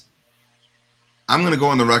process, I'm going to go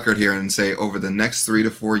on the record here and say over the next 3 to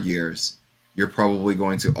 4 years, you're probably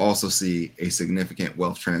going to also see a significant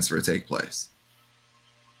wealth transfer take place.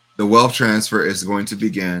 The wealth transfer is going to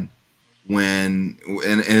begin and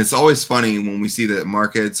it's always funny when we see that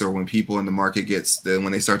markets or when people in the market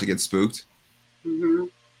when they start to get spooked.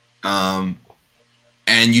 Mm-hmm.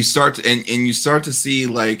 And you start to see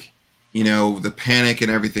the panic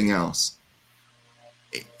and everything else.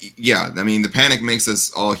 Yeah, I mean, the panic makes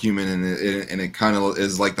us all human, and it kind of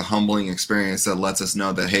is like the humbling experience that lets us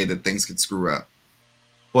know that, hey, that things could screw up.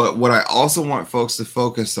 But what I also want folks to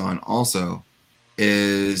focus on also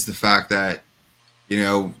is the fact that,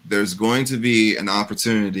 there's going to be an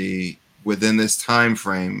opportunity within this time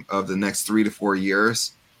frame of the next 3 to 4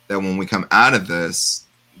 years that when we come out of this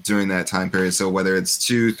during that time period, so whether it's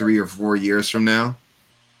 2, 3, or 4 years from now,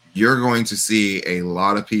 you're going to see a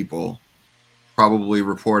lot of people probably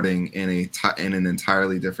reporting in an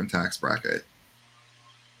entirely different tax bracket.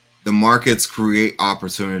 The markets create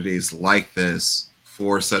opportunities like this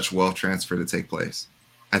for such wealth transfer to take place.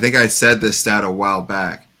 I think I said this stat a while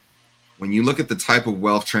back. When you look at the type of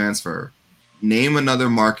wealth transfer, name another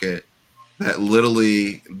arena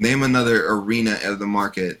of the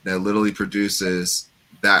market that literally produces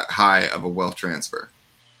that high of a wealth transfer.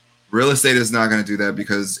 Real estate is not going to do that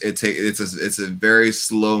because it's a very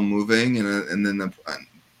slow moving, and then the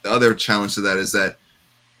other challenge to that is that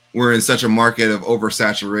we're in such a market of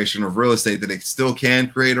oversaturation of real estate that it still can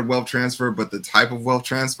create a wealth transfer, but the type of wealth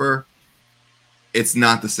transfer, it's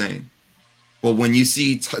not the same. But when you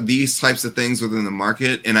see these types of things within the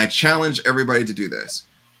market, and I challenge everybody to do this,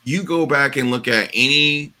 you go back and look at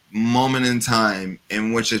any moment in time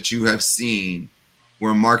in which that you have seen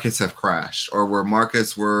where markets have crashed, or where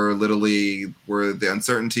markets were literally, where the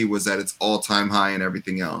uncertainty was at its all-time high and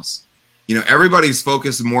everything else. You know, everybody's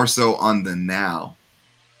focused more so on the now.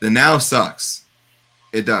 The now sucks.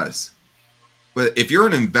 It does. But if you're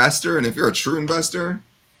an investor, and if you're a true investor,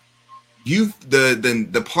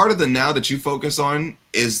 the part of the now that you focus on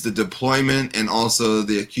is the deployment and also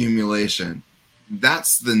the accumulation.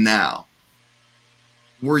 That's the now.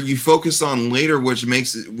 Where you focus on later, which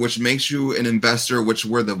makes you an investor,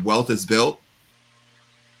 where the wealth is built.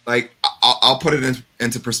 Like, I'll put it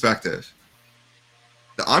into perspective.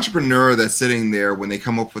 The entrepreneur that's sitting there, when they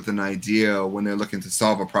come up with an idea, when they're looking to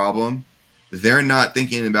solve a problem, they're not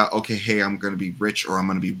thinking about, okay, hey, I'm going to be rich or I'm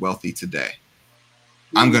going to be wealthy today.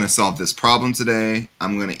 I'm going to solve this problem today.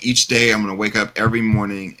 Each day, I'm going to wake up every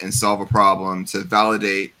morning and solve a problem to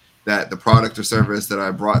validate that the product or service that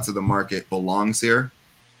I brought to the market belongs here.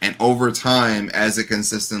 And over time, as it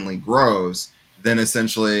consistently grows, then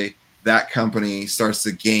essentially that company starts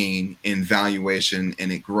to gain in valuation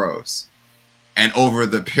and it grows. And over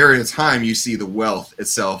the period of time, you see the wealth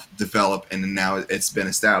itself develop, and now it's been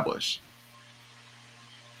established.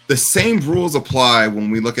 The same rules apply when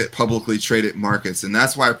we look at publicly traded markets. And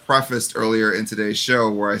that's why I prefaced earlier in today's show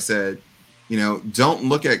where I said, you know, don't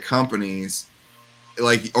look at companies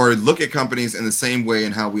look at companies in the same way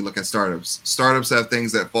in how we look at startups. Startups have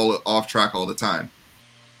things that fall off track all the time.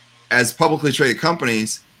 As publicly traded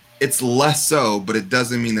companies, it's less so, but it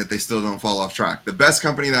doesn't mean that they still don't fall off track. The best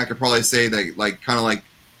company that I could probably say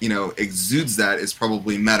that exudes that is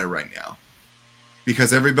probably Meta right now.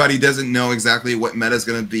 Because everybody doesn't know exactly what Meta is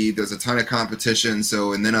going to be. There's a ton of competition.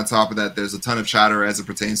 And then on top of that, there's a ton of chatter as it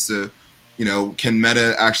pertains to, you know, can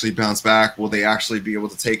Meta actually bounce back? Will they actually be able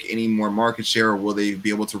to take any more market share, or will they be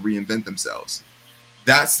able to reinvent themselves?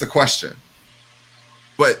 That's the question.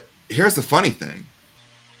 But here's the funny thing.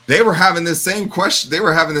 They were having this same question. They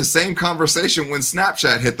were having the same conversation when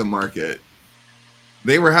Snapchat hit the market.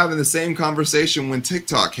 They were having the same conversation when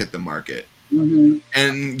TikTok hit the market. Mm-hmm.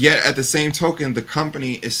 And yet at the same token, the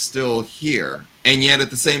company is still here. And yet at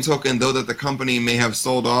the same token, though that the company may have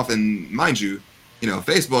sold off, and mind you,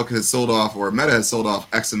 Facebook has sold off, or Meta has sold off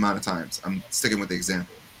X amount of times. I'm sticking with the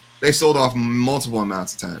example. They sold off multiple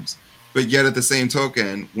amounts of times. But yet at the same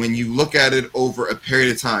token, when you look at it over a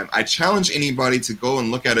period of time, I challenge anybody to go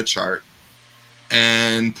and look at a chart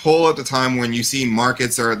and pull at the time when you see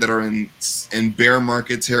markets that are in bear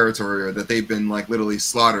market territory, or that they've been like literally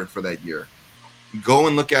slaughtered for that year. Go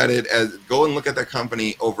and look at that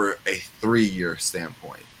company over a 3-year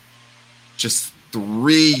standpoint. Just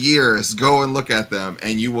 3 years, go and look at them,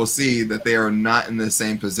 and you will see that they are not in the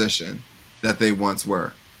same position that they once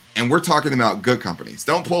were. And we're talking about good companies.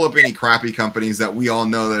 Don't pull up any crappy companies that we all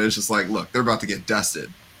know that it's just like, look, they're about to get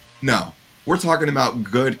dusted. No, we're talking about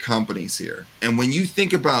good companies here. And when you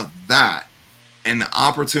think about that and the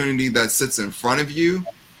opportunity that sits in front of you,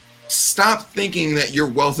 stop thinking that your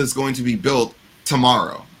wealth is going to be built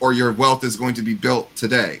tomorrow, or your wealth is going to be built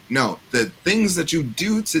today. No, the things that you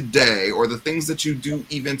do today, or the things that you do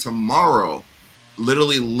even tomorrow,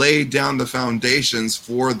 literally lay down the foundations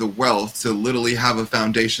for the wealth to literally have a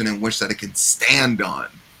foundation in which that it can stand on.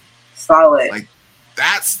 Solid. Like,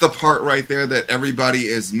 that's the part right there that everybody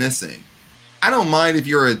is missing. I don't mind if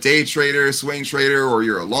you're a day trader, swing trader, or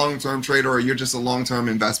you're a long-term trader, or you're just a long-term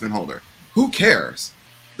investment holder. Who cares?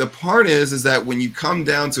 The part is that when you come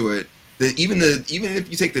down to it, that even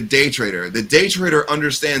if you take the day trader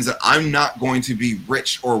understands that I'm not going to be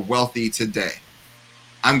rich or wealthy today.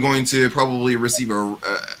 I'm going to probably receive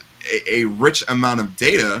a rich amount of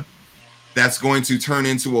data that's going to turn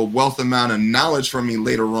into a wealth amount of knowledge from me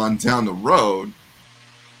later on down the road.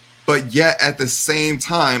 But yet at the same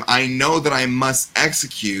time, I know that I must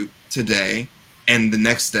execute today and the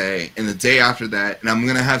next day and the day after that, and I'm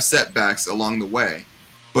going to have setbacks along the way.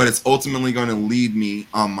 But it's ultimately going to lead me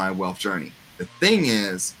on my wealth journey. The thing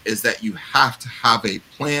is that you have to have a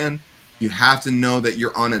plan. You have to know that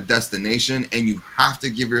you're on a destination, and you have to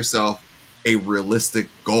give yourself a realistic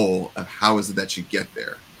goal of how is it that you get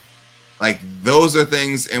there. Like, those are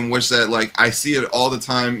things in which that, like, I see it all the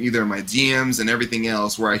time, either in my DMs and everything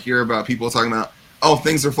else, where I hear about people talking about, oh,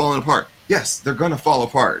 things are falling apart. Yes, they're going to fall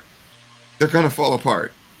apart. They're going to fall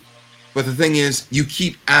apart. But the thing is, you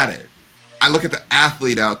keep at it. I look at the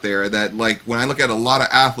athlete out there that, like, when I look at a lot of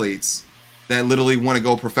athletes that literally want to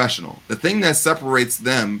go professional. The thing that separates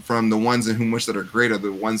them from the ones in whom which that are great are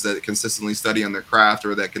the ones that consistently study on their craft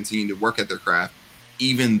or that continue to work at their craft,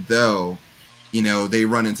 even though, you know, they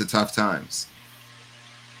run into tough times.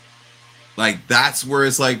 Like, that's where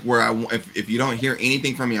it's like where if you don't hear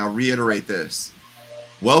anything from me, I'll reiterate this.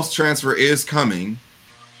 Wealth transfer is coming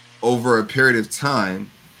over a period of time,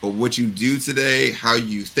 but what you do today, how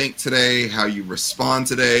you think today, how you respond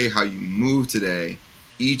today, how you move today,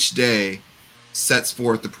 each day sets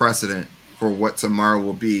forth the precedent for what tomorrow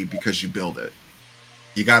will be because you build it.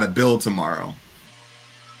 You got to build tomorrow.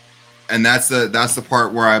 And that's the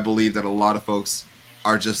part where I believe that a lot of folks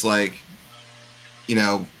are just like, you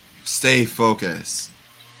know, stay focused.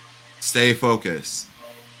 Stay focused.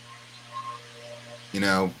 You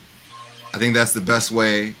know, I think that's the best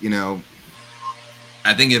way, you know.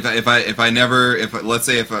 I think if let's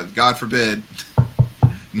say God forbid,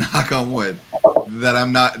 knock on wood, that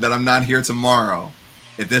I'm not here tomorrow,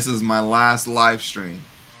 if this is my last live stream,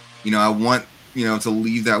 you know, I want, you know, to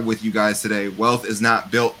leave that with you guys today. Wealth is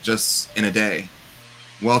not built just in a day.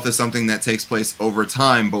 Wealth is something that takes place over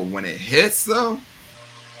time, but when it hits though,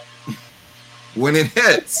 when it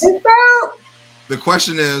hits, the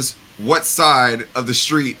question is, what side of the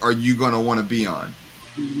street are you going to want to be on?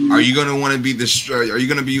 Are you going to want to be are you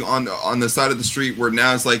going to be on the side of the street where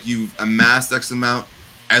now it's like you've amassed X amount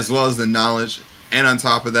as well as the knowledge, and on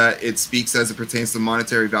top of that it speaks as it pertains to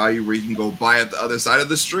monetary value where you can go buy at the other side of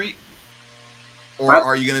the street? Or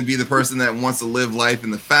are you going to be the person that wants to live life in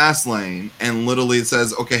the fast lane and literally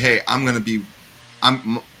says, okay, hey, I'm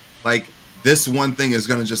like, this one thing is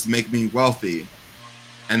going to just make me wealthy,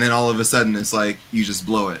 and then all of a sudden it's like you just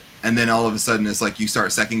blow it, and then all of a sudden it's like you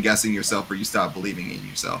start second guessing yourself or you stop believing in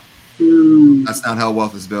yourself. That's not how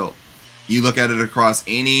wealth is built. You look at it across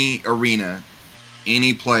any arena,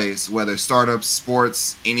 any place, whether startups,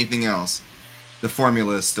 sports, anything else, the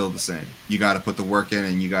formula is still the same. You got to put the work in,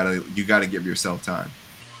 and you got to give yourself time.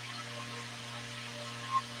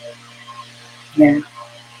 Yeah.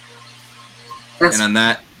 And on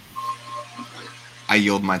that, I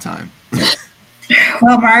yield my time.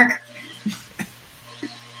 Well, Mark,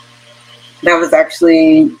 that was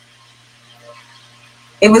actually,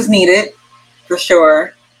 it was needed for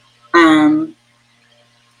sure. And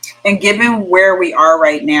given where we are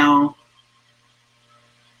right now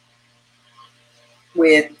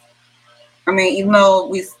with, I mean, even though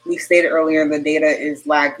we stated earlier the data is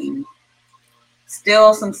lagging,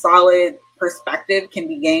 still some solid perspective can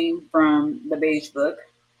be gained from the beige book.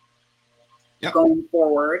 Yep. Going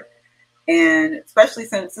forward. And especially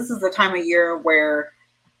since this is the time of year where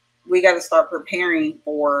we got to start preparing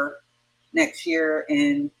for next year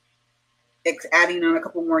and adding on a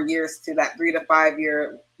couple more years to that 3 to 5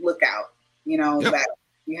 year lookout, you know, yep, that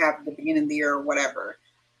you have at the beginning of the year or whatever.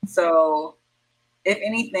 So if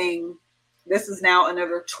anything, this is now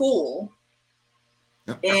another tool,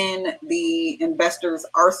 yep, in the investor's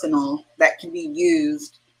arsenal that can be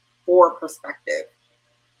used for perspective.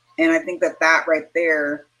 And I think that right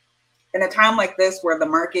there, in a time like this where the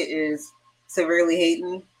market is severely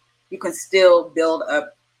hating, you can still build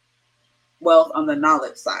up wealth on the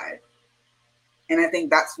knowledge side. And I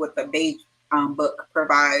think that's what the beige book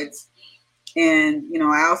provides. And, you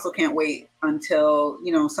know, I also can't wait until,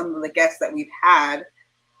 you know, some of the guests that we've had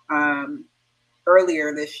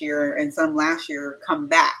earlier this year and some last year come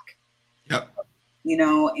back, yep, you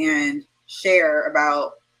know, and share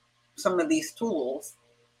about some of these tools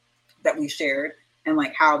that we shared and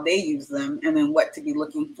like how they use them and then what to be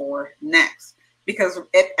looking for next. Because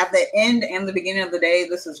at the end and the beginning of the day,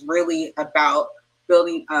 this is really about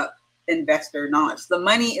building up investor knowledge. The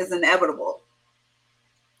money is inevitable.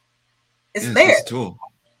 It's there. It's a tool.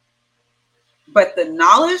 But the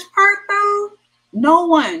knowledge part though, no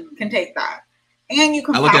one can take that. And you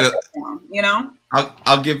can pass it on, you know?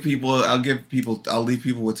 I'll leave people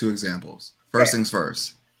with 2 examples. First things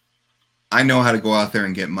first. I know how to go out there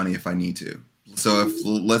and get money if I need to. So if,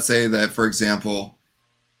 let's say that, for example,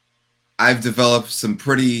 I've developed some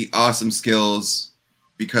pretty awesome skills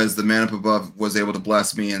because the man up above was able to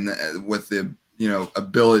bless me and with the, you know,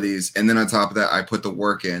 abilities. And then on top of that, I put the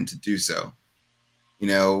work in to do so, you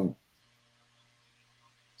know.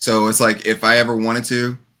 So it's like, if I ever wanted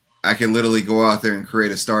to, I can literally go out there and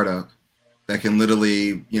create a startup that can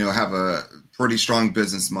literally, you know, have a pretty strong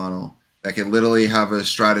business model, that can literally have a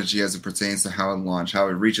strategy as it pertains to how it launch, how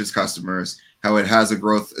it reaches customers, how it has a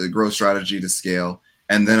growth strategy to scale.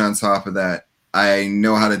 And then on top of that, I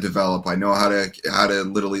know how to develop. I know how to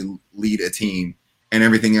literally lead a team and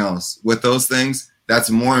everything else. With those things,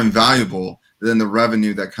 that's more invaluable than the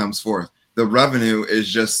revenue that comes forth. The revenue is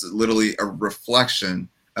just literally a reflection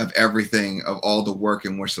of everything, of all the work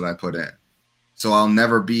in which that I put in. So I'll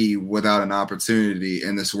never be without an opportunity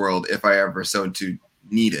in this world if I ever so to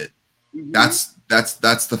need it. Mm-hmm.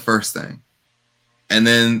 That's the first thing. And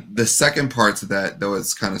then the second part to that, though,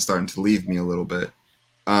 it's kind of starting to leave me a little bit,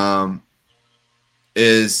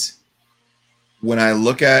 is when I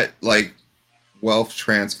look at like wealth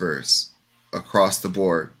transfers across the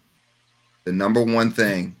board, the number one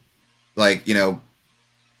thing, like, you know,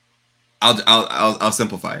 I'll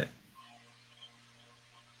simplify it.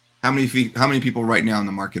 How many people right now in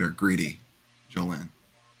the market are greedy, Jolene?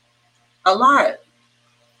 A lot.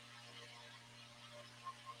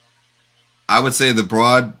 I would say the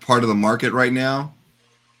broad part of the market right now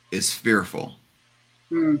is fearful.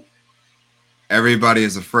 Everybody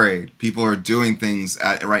is afraid. People are doing things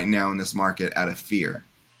right now in this market out of fear.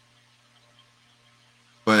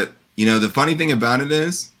 But, you know, the funny thing about it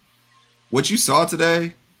is what you saw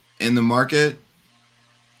today in the market,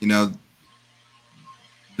 you know,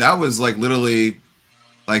 that was like literally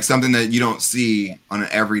like something that you don't see on an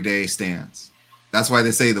everyday stance. That's why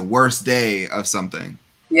they say the worst day of something.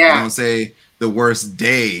 Yeah. They don't say the worst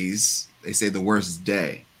days. They say the worst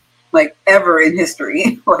day. Like ever in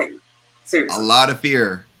history. Like, seriously. A lot of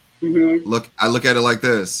fear. Mm-hmm. I look at it like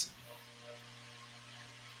this.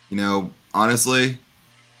 You know, honestly,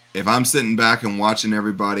 if I'm sitting back and watching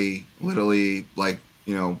everybody literally, like,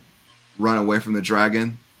 you know, run away from the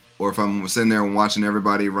dragon, or if I'm sitting there and watching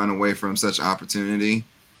everybody run away from such opportunity,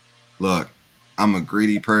 look, I'm a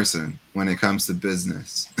greedy person when it comes to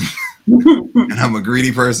business. And I'm a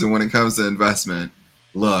greedy person when it comes to investment.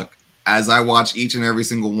 Look, as I watch each and every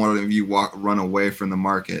single one of you run away from the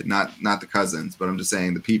market, not the cousins, but I'm just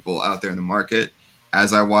saying the people out there in the market,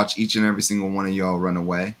 as I watch each and every single one of y'all run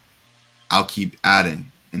away, I'll keep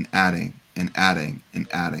adding and adding and adding and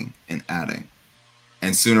adding and adding.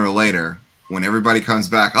 And sooner or later, when everybody comes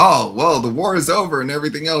back, oh, well, the war is over and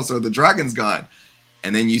everything else, or the dragon's gone.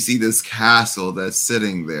 And then you see this castle that's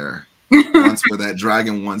sitting there once where that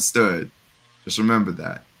dragon once stood. Just remember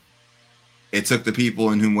that. It took the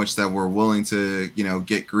people in whom which that were willing to, you know,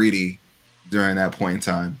 get greedy during that point in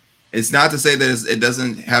time. It's not to say that it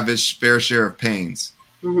doesn't have its fair share of pains.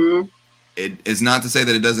 Mm-hmm. It is not to say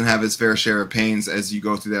that it doesn't have its fair share of pains as you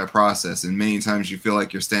go through that process. And many times you feel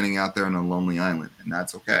like you're standing out there on a lonely island, and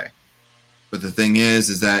that's okay. But the thing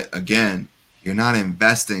is that, again, you're not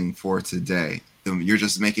investing for today. You're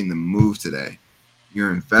just making the move today.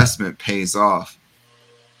 Your investment pays off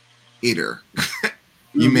later.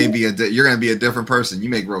 You may be you're going to be a different person. You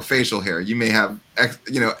may grow facial hair. You may have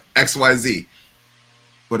XYZ.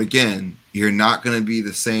 But again, you're not going to be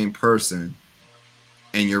the same person,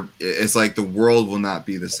 and it's like the world will not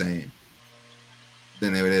be the same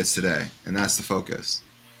than it is today, and that's the focus.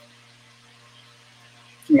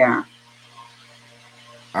 Yeah.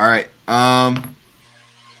 All right.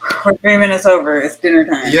 We're 3 minutes over. It's dinner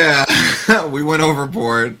time. Yeah, we went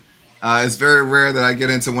overboard. It's very rare that I get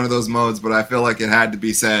into one of those modes, but I feel like it had to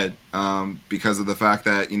be said because of the fact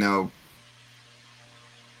that, you know,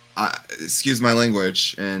 excuse my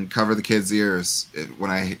language and cover the kids' ears when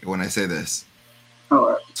I say this.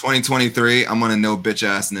 Oh. 2023, I'm on a no bitch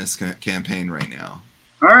assness campaign right now.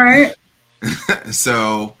 All right.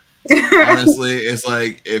 So honestly, it's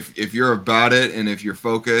like if you're about it and if you're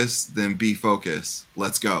focused, then be focused.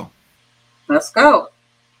 Let's go. Let's go.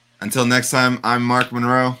 Until next time, I'm Mark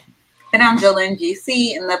Monroe. And I'm Jolene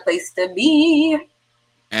GC, in the place to be.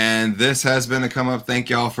 And this has been a come up. Thank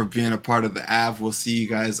y'all for being a part of the AV. We'll see you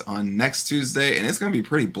guys on next Tuesday. And it's going to be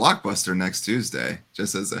pretty blockbuster next Tuesday,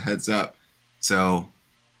 just as a heads up. So,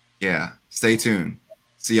 yeah, stay tuned.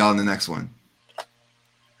 See y'all in the next one.